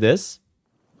try to do this.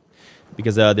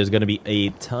 Because there's gonna be a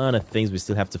ton of things we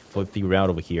still have to figure out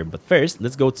over here. But first,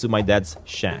 let's go to my dad's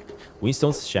shack.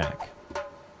 WINSTON'S shack.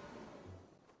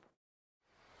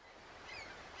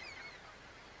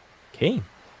 Okay,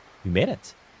 we made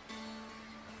it.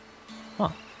 Huh.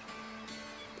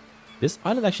 This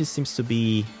island actually seems to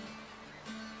be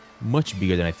much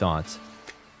bigger than I thought.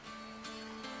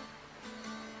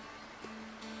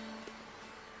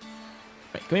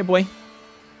 Right, come here, boy.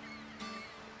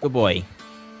 Good boy.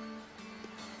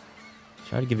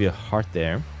 Try to give you a heart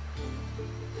there.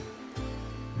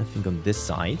 Nothing on this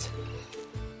side.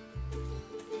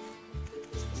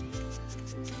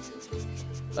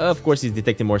 Of course, he's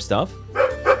detecting more stuff.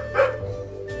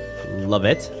 Love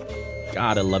it.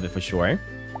 Gotta love it for sure.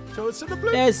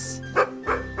 Yes!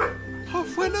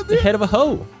 The head of a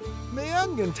hoe.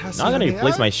 Not gonna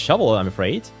replace my shovel, I'm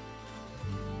afraid.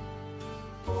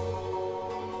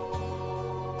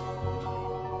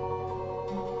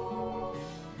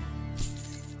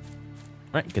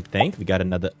 Alright, good thing. We got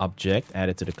another object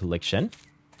added to the collection.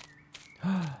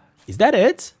 Is that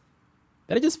it?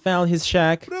 That I just found his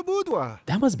shack?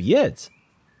 That must be it.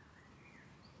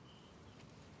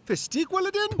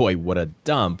 Boy, what a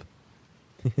dump.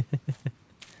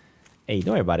 Hey,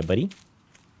 don't worry about it, buddy.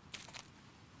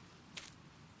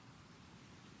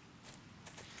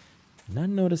 Not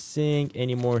noticing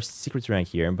any more secrets around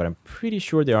here, but I'm pretty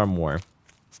sure there are more.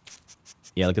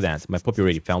 Yeah, look at that. My puppy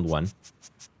already found one.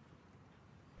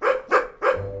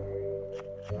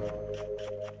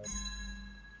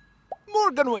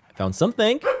 Found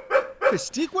something. A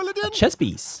chess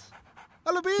piece.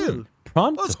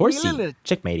 Prompt horsey.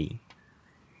 Checkmatey.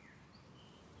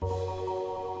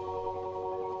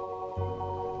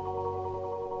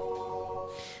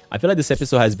 I feel like this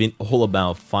episode has been all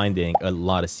about finding a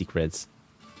lot of secrets.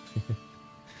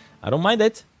 I don't mind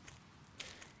it.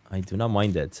 I do not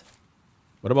mind it.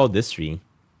 What about this tree?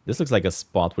 This looks like a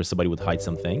spot where somebody would hide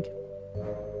something.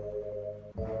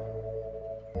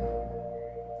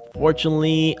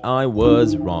 Fortunately, I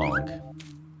was wrong.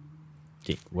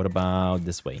 Okay, what about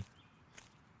this way?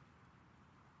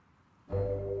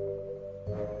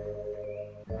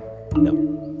 No.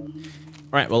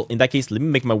 Alright, well, in that case, let me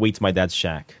make my way to my dad's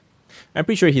shack. I'm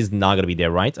pretty sure he's not gonna be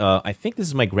there, right? I think this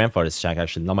is my grandfather's shack,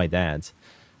 actually, not my dad's.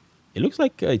 It looks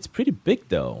like it's pretty big,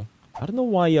 though. I don't know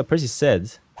why Percy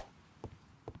said...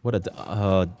 What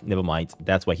a... never mind.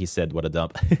 That's why he said, what a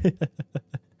dump.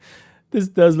 This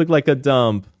does look like a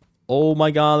dump. Oh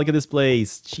my god, look at this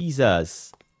place.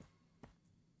 Jesus.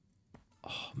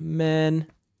 Oh, man.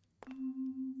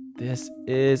 This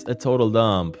is a total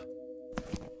dump.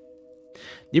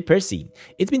 Dear Percy,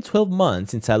 it's been 12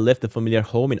 months since I left the familiar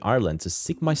home in Ireland to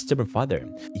seek my stubborn father.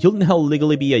 You'll now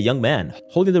legally be a young man,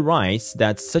 holding the rights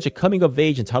that such a coming of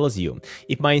age entitles you.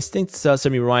 If my instincts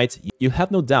serve me right, you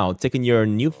have no doubt taken your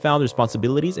newfound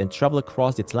responsibilities and traveled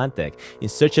across the Atlantic in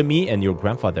search of me and your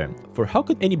grandfather. For how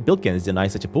could any Bilkins deny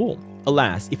such a pull?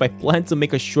 Alas, if I plan to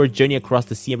make a short journey across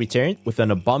the sea and return with an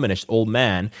abominable old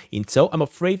man in tow, I'm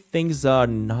afraid things are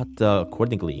not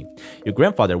accordingly. Your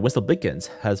grandfather, Winston Bilkins,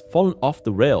 has fallen off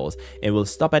the rails and will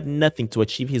stop at nothing to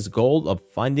achieve his goal of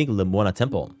finding Lemona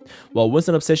Temple. While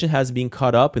Winston's obsession has been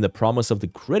caught up in the promise of the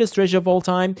greatest treasure of all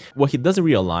time, what he doesn't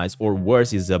realize, or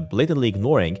worse is blatantly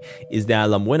ignoring, is that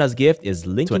Lemona's gift is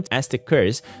linked to an Aztec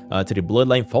curse to the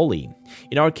bloodline Folly.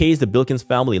 In our case, the Bilkins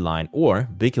family line, or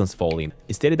Bilkins Folly,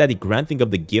 is stated that the granting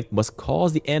of the gift must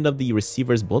cause the end of the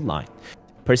receiver's bloodline.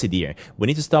 Percy dear, we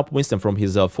need to stop Winston from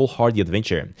his foolhardy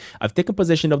adventure. I've taken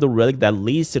possession of the relic that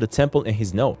leads to the temple and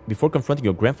his note. Before confronting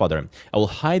your grandfather, I will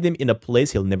hide him in a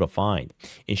place he'll never find.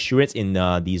 Insurance in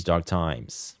these dark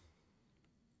times.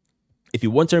 If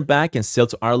you won't turn back and sail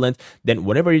to Ireland, then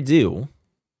whatever you do,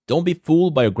 don't be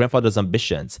fooled by your grandfather's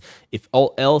ambitions. If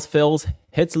all else fails,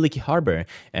 head to Leaky Harbor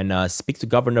and speak to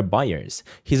Governor Byers.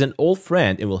 He's an old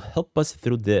friend and will help us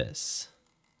through this.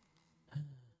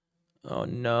 Oh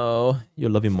no, your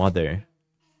loving mother.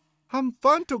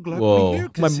 Whoa,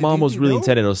 my mom was really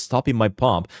intent on stopping my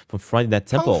pop from finding that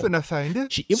temple.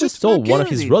 She even stole one of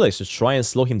his relics to try and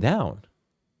slow him down.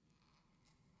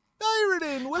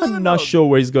 I'm not sure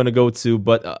where he's gonna go to,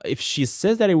 but if she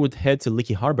says that I would head to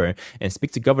Leaky Harbor and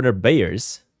speak to Governor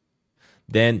Byers,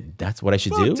 then that's what I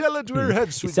should do?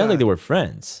 It sounds like they were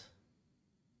friends.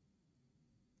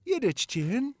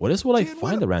 What else will I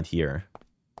find around here?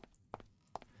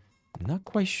 Not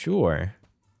quite sure.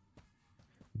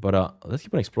 But let's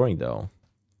keep on exploring though.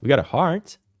 We got a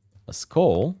heart, a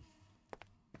skull,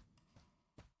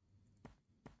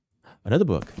 another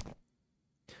book.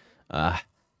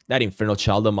 That infernal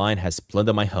child of mine has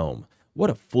plundered my home. What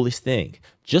a foolish thing.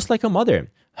 Just like her mother.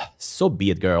 So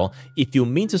be it, girl. If you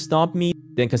mean to stop me,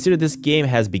 then consider this game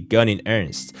has begun in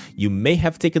earnest. You may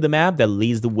have taken the map that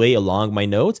leads the way along my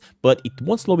notes, but it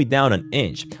won't slow me down an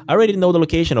inch. I already know the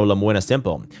location of Lemona's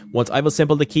temple. Once I've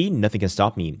assembled the key, nothing can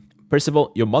stop me.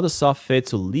 Percival, your mother saw fit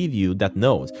to leave you that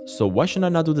note, so why should I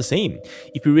not do the same?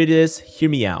 If you read this, hear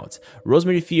me out.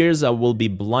 Rosemary fears will be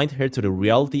blind her to the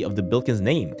reality of the Bilkins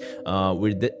name.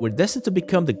 We're destined to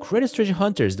become the greatest treasure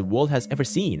hunters the world has ever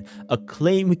seen. A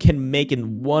claim we can make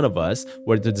in one of us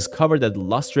were to discover that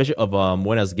lost treasure of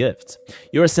Moena's gift.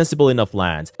 You're a sensible enough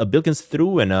lad, a Bilkins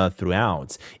through and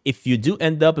throughout. If you do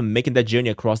end up making that journey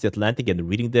across the Atlantic and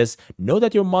reading this, know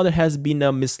that your mother has been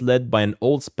misled by an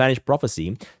old Spanish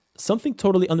prophecy. Something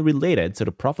totally unrelated to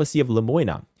the prophecy of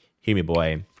Lemoyna. Hear me,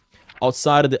 boy.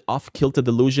 Outside of the off-kilter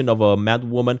delusion of a mad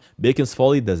woman, Bilkins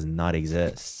Folly does not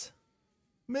exist.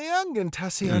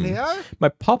 My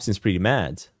pop seems pretty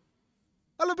mad.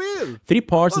 3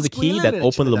 parts of the key that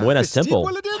opened Lemoyna's temple.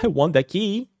 I want that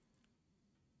key.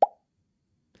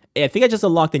 Hey, I think I just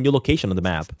unlocked a new location on the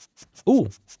map. Ooh,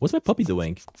 what's my puppy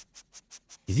doing?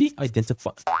 Is he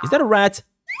identifying? Is that a rat?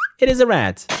 It is a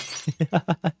rat.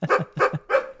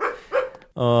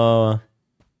 I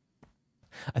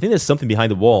think there's something behind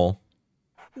the wall.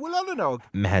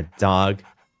 Mad dog.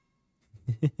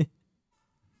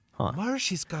 Huh.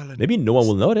 Maybe no one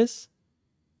will notice.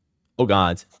 Oh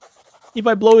god. If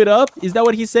I blow it up, is that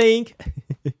what he's saying?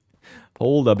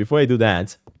 Hold up, before I do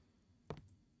that.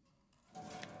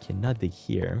 Cannot dig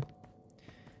here.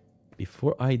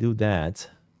 Before I do that.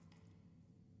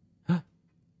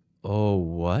 Oh,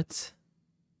 what?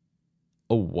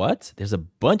 Oh, what? There's a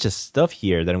bunch of stuff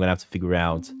here that I'm gonna have to figure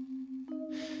out.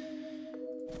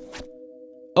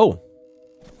 Oh.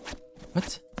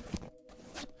 What?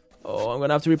 Oh, I'm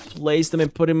gonna have to replace them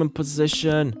and put them in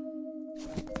position.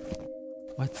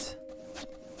 What?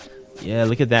 Yeah,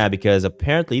 look at that, because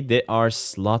apparently there are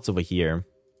slots over here.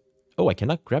 Oh, I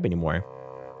cannot grab anymore.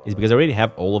 Is it because I already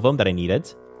have all of them that I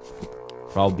needed?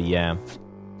 Probably, yeah.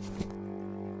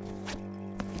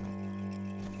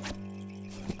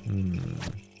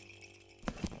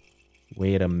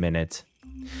 Wait a minute.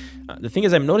 The thing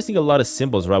is, I'm noticing a lot of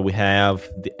symbols, right? We have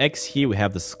the X here, we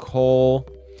have the skull,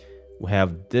 we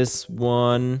have this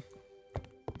one,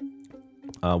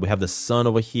 we have the sun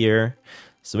over here.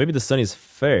 So maybe the sun is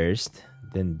first,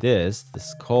 then this, the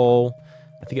skull.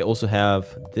 I think I also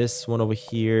have this one over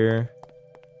here.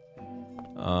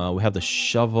 We have the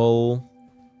shovel.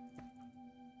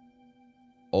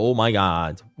 Oh my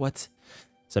god, what?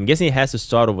 So I'm guessing it has to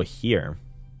start over here.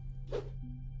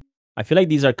 I feel like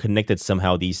these are connected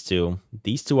somehow, these two.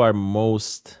 These two are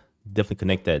most definitely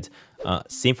connected.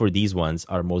 Same for these ones,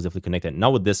 are most definitely connected.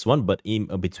 Not with this one, but in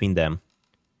between them.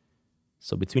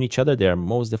 So between each other, they are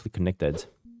most definitely connected.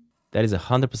 That is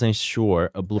 100%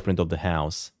 sure a blueprint of the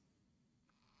house.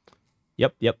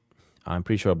 Yep. I'm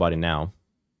pretty sure about it now.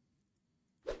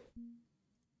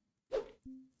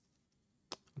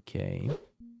 Okay.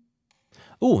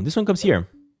 Oh, this one comes here.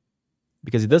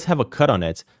 Because it does have a cut on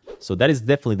it. So that is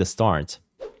definitely the start.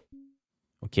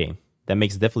 Okay. That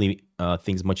makes definitely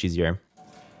things much easier.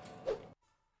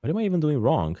 What am I even doing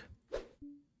wrong?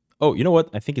 Oh, you know what?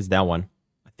 I think it's that one.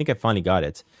 I think I finally got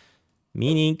it.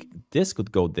 Meaning this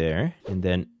could go there. And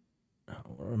then...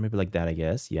 Or maybe like that, I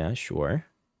guess. Yeah, sure.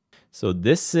 So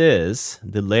this is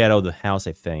the layout of the house,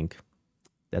 I think.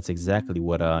 That's exactly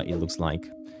what it looks like.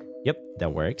 Yep,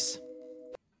 that works.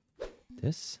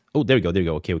 This. Oh, there we go.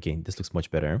 Okay. This looks much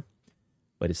better.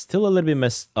 But it's still a little bit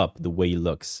messed up the way it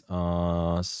looks.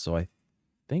 So I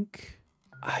think...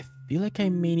 I feel like I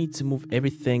may need to move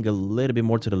everything a little bit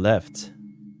more to the left.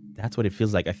 That's what it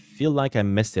feels like. I feel like I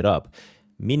messed it up.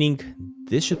 Meaning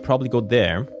this should probably go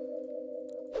there.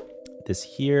 This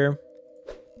here.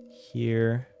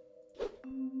 Here.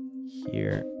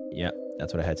 Here. Yeah,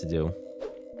 that's what I had to do.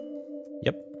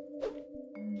 Yep.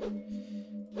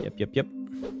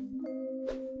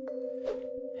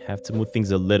 Have to move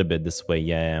things a little bit this way,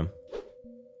 yeah.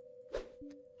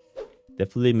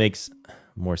 Definitely makes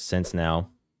more sense now.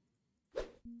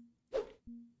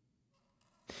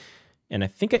 And I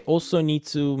think I also need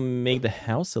to make the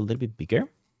house a little bit bigger.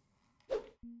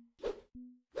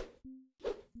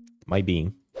 Might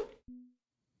be.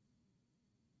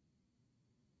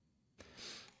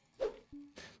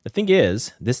 The thing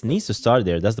is, this needs to start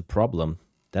there. That's the problem.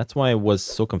 That's why I was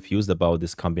so confused about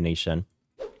this combination.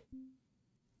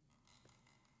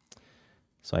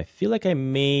 So I feel like I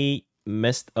may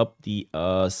messed up the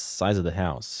size of the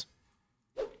house.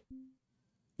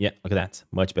 Yeah, look at that.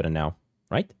 Much better now,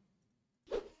 right?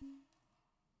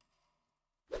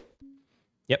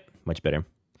 Yep, much better.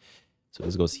 So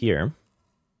this goes here.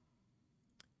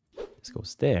 This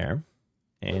goes there.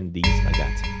 And these like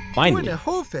that. Finally.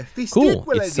 Cool.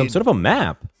 It's some sort of a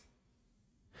map.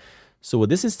 So what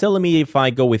this is telling me, if I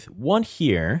go with 1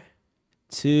 here,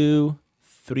 2,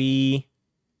 3,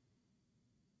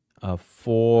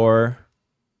 4,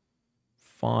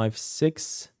 5,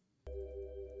 6.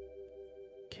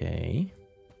 Okay.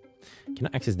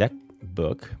 Cannot access that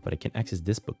book, but I can access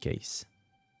this bookcase.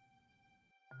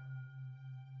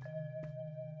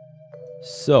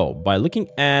 So, by looking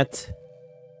at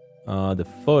the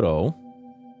photo,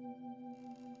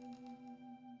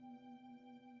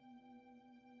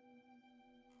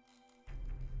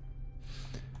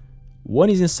 one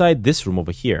is inside this room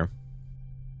over here.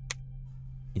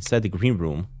 Inside the green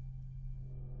room.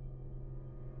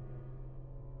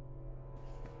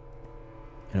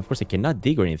 And of course I cannot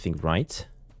dig or anything, right?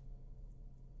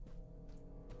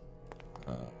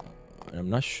 I'm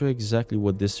not sure exactly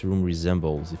what this room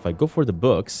resembles. If I go for the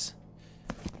books...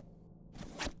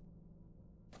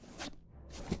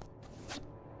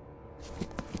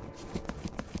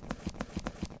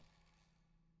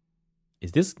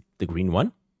 Is this the green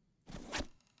one?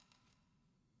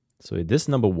 So is this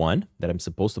number 1 that I'm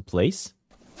supposed to place?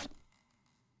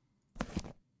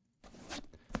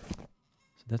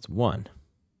 So that's 1.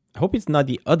 I hope it's not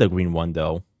the other green one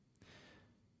though.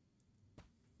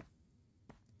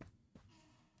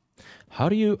 How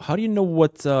do you know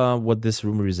what this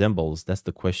room resembles? That's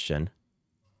the question.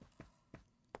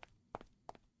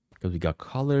 Because we got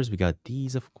colors, we got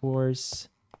these, of course.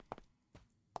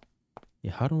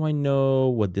 Yeah, how do I know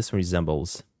what this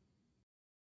resembles?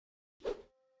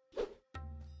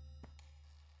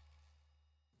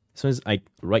 So it's like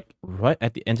right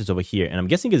at the entrance over here, and I'm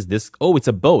guessing it's this. Oh, it's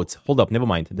a boat. Hold up, never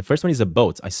mind. The first one is a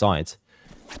boat. I saw it.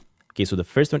 Okay, so the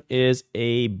first one is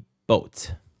a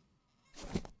boat,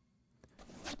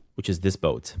 which is this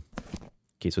boat.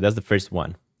 Okay, so that's the first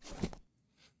one.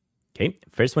 Okay,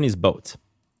 first one is boat.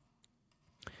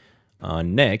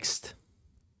 Next,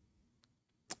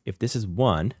 if this is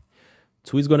 1,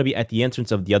 2 is going to be at the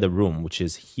entrance of the other room, which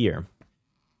is here,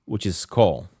 which is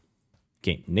skull.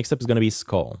 Okay, next up is going to be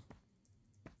skull.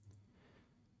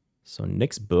 So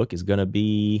next book is going to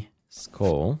be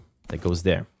skull. That goes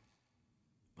there.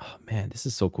 Oh man, this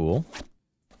is so cool.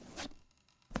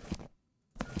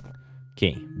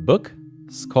 Okay, book,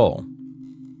 skull.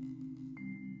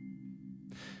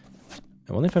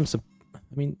 I wonder if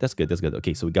I mean, that's good, that's good.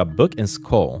 Okay, so we got book and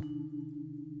skull.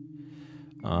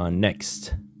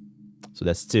 Next. So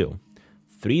that's 2.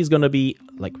 3 is going to be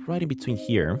like right in between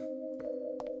here.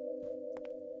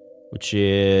 Which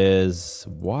is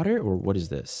water, or what is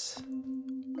this?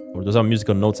 Or those are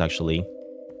musical notes, actually.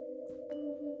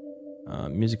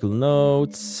 Musical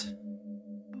notes.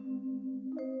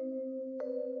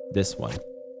 This one.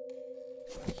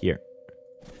 Here.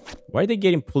 Why are they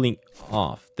getting pulling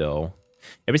off, though?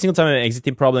 Every single time I'm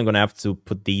exiting, probably I'm going to have to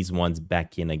put these ones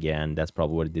back in again. That's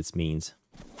probably what this means.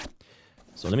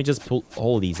 So let me just pull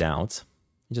all these out.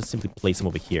 And just simply place them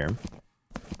over here.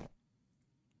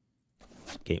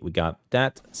 Okay, we got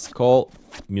that. Skull,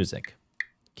 music.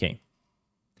 Okay.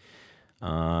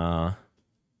 4.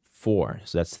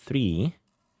 So that's 3.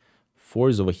 4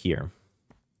 is over here.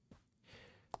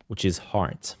 Which is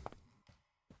heart.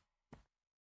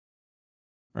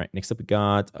 Alright, next up we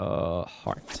got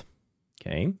heart.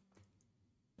 Okay.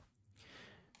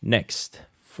 Next,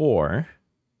 4.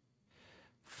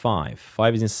 5.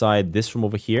 5 is inside this room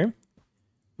over here.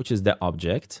 Which is the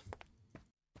object.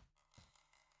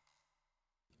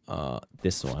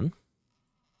 This one.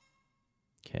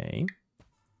 Okay.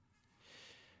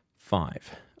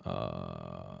 5.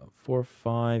 4,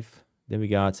 5. Then we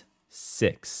got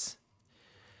 6.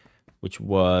 Which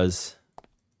was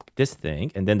this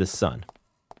thing. And then the sun.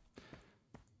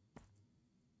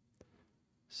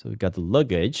 So we got the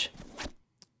luggage.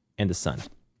 And the sun.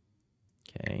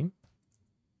 Okay.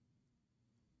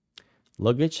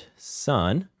 Luggage,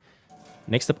 sun.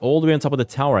 Next up, all the way on top of the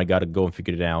tower, I gotta go and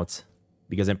figure it out.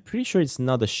 Because I'm pretty sure it's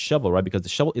not the shovel, right? Because the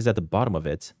shovel is at the bottom of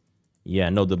it. Yeah,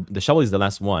 no, the shovel is the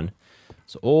last one.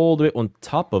 So all the way on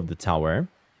top of the tower,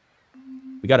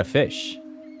 we got a fish.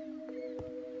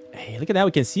 Hey, look at that.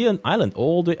 We can see an island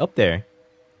all the way up there.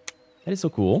 That is so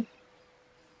cool.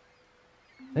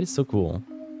 That is so cool.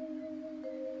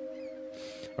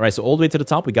 Alright, so all the way to the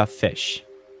top, we got fish.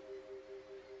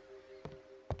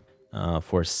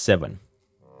 For 7.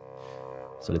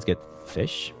 So let's get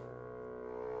fish.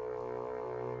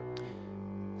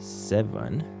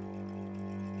 7.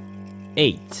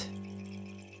 8.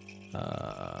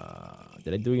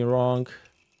 Did I do it wrong?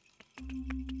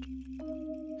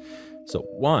 So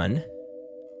 1,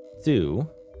 2,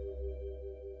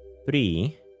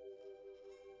 3,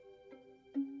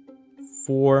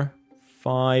 4,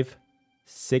 5,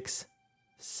 6,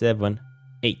 7,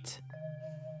 8,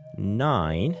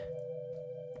 9,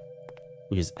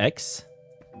 which is X,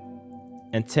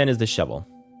 and 10 is the shovel.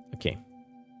 Okay.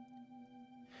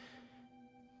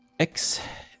 X,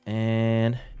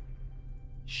 and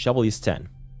shovel is 10.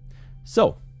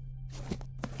 So,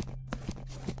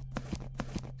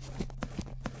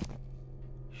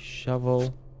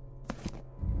 shovel.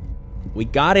 We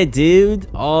got it, dude.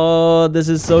 Oh, this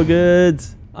is so good.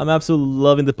 I'm absolutely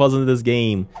loving the puzzles in this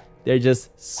game. They're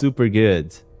just super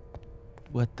good.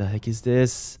 What the heck is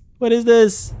this? What is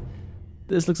this?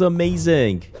 This looks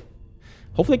amazing.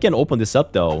 Hopefully I can open this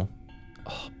up though.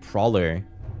 Oh, Prowler.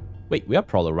 Wait, we have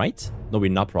Prowler, right? No, we're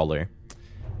not Prowler.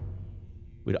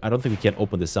 I don't think we can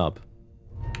open this up.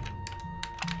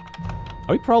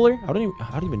 Are we Prowler? I don't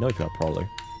even know if we are Prowler.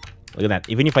 Look at that.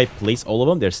 Even if I place all of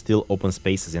them, there's still open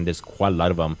spaces and there's quite a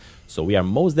lot of them. So we are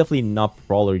most definitely not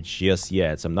Prowler just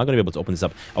yet. So I'm not going to be able to open this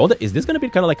up. I wonder, is this going to be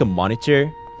kind of like a monitor?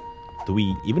 Do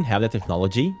we even have that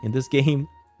technology in this game?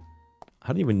 I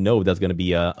don't even know if that's going to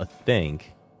be a thing.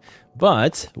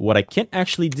 But what I can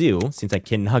actually do, since I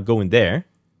cannot go in there,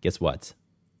 guess what?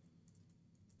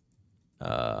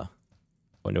 Oh,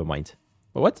 never mind.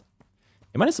 What?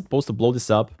 Am I supposed to blow this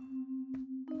up?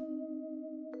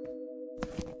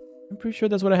 I'm pretty sure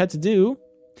that's what I had to do.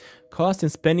 Cost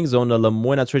and spendings on the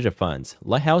Lamoina Treasure Fund.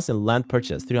 Lighthouse and land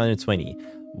purchase, 320.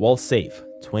 Wall safe,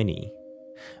 20.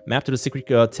 Map to the secret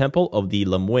temple of the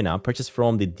Lamoina, purchased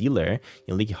from the dealer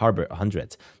in Leaky Harbor,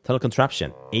 100. Tunnel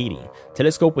contraption, 80.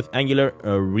 Telescope with angular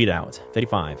readout,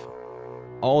 35.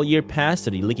 All year pass to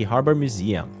the Leaky Harbor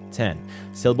Museum, 10.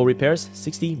 Sailboat repairs,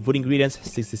 60. Wood ingredients,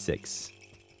 66.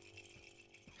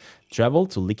 Travel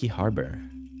to Leaky Harbor.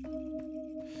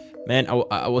 Man,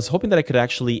 I was hoping that I could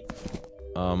actually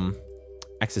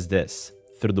access this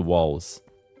through the walls.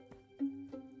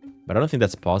 But I don't think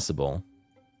that's possible.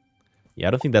 Yeah,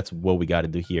 I don't think that's what we got to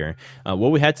do here.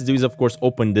 What we had to do is, of course,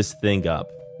 open this thing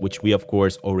up, which we, of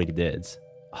course, already did.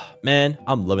 Oh, man,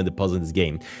 I'm loving the puzzle in this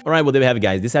game. Alright, well, there we have it,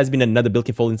 guys. This has been another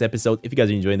Bilkins Folly episode. If you guys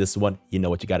are enjoying this one, you know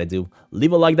what you gotta do.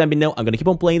 Leave a like down below. I'm gonna keep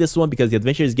on playing this one because the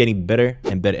adventure is getting better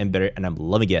and better and better, and I'm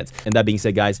loving it. And that being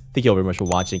said, guys, thank you all very much for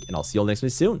watching, and I'll see you all next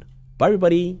week soon. Bye,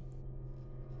 everybody.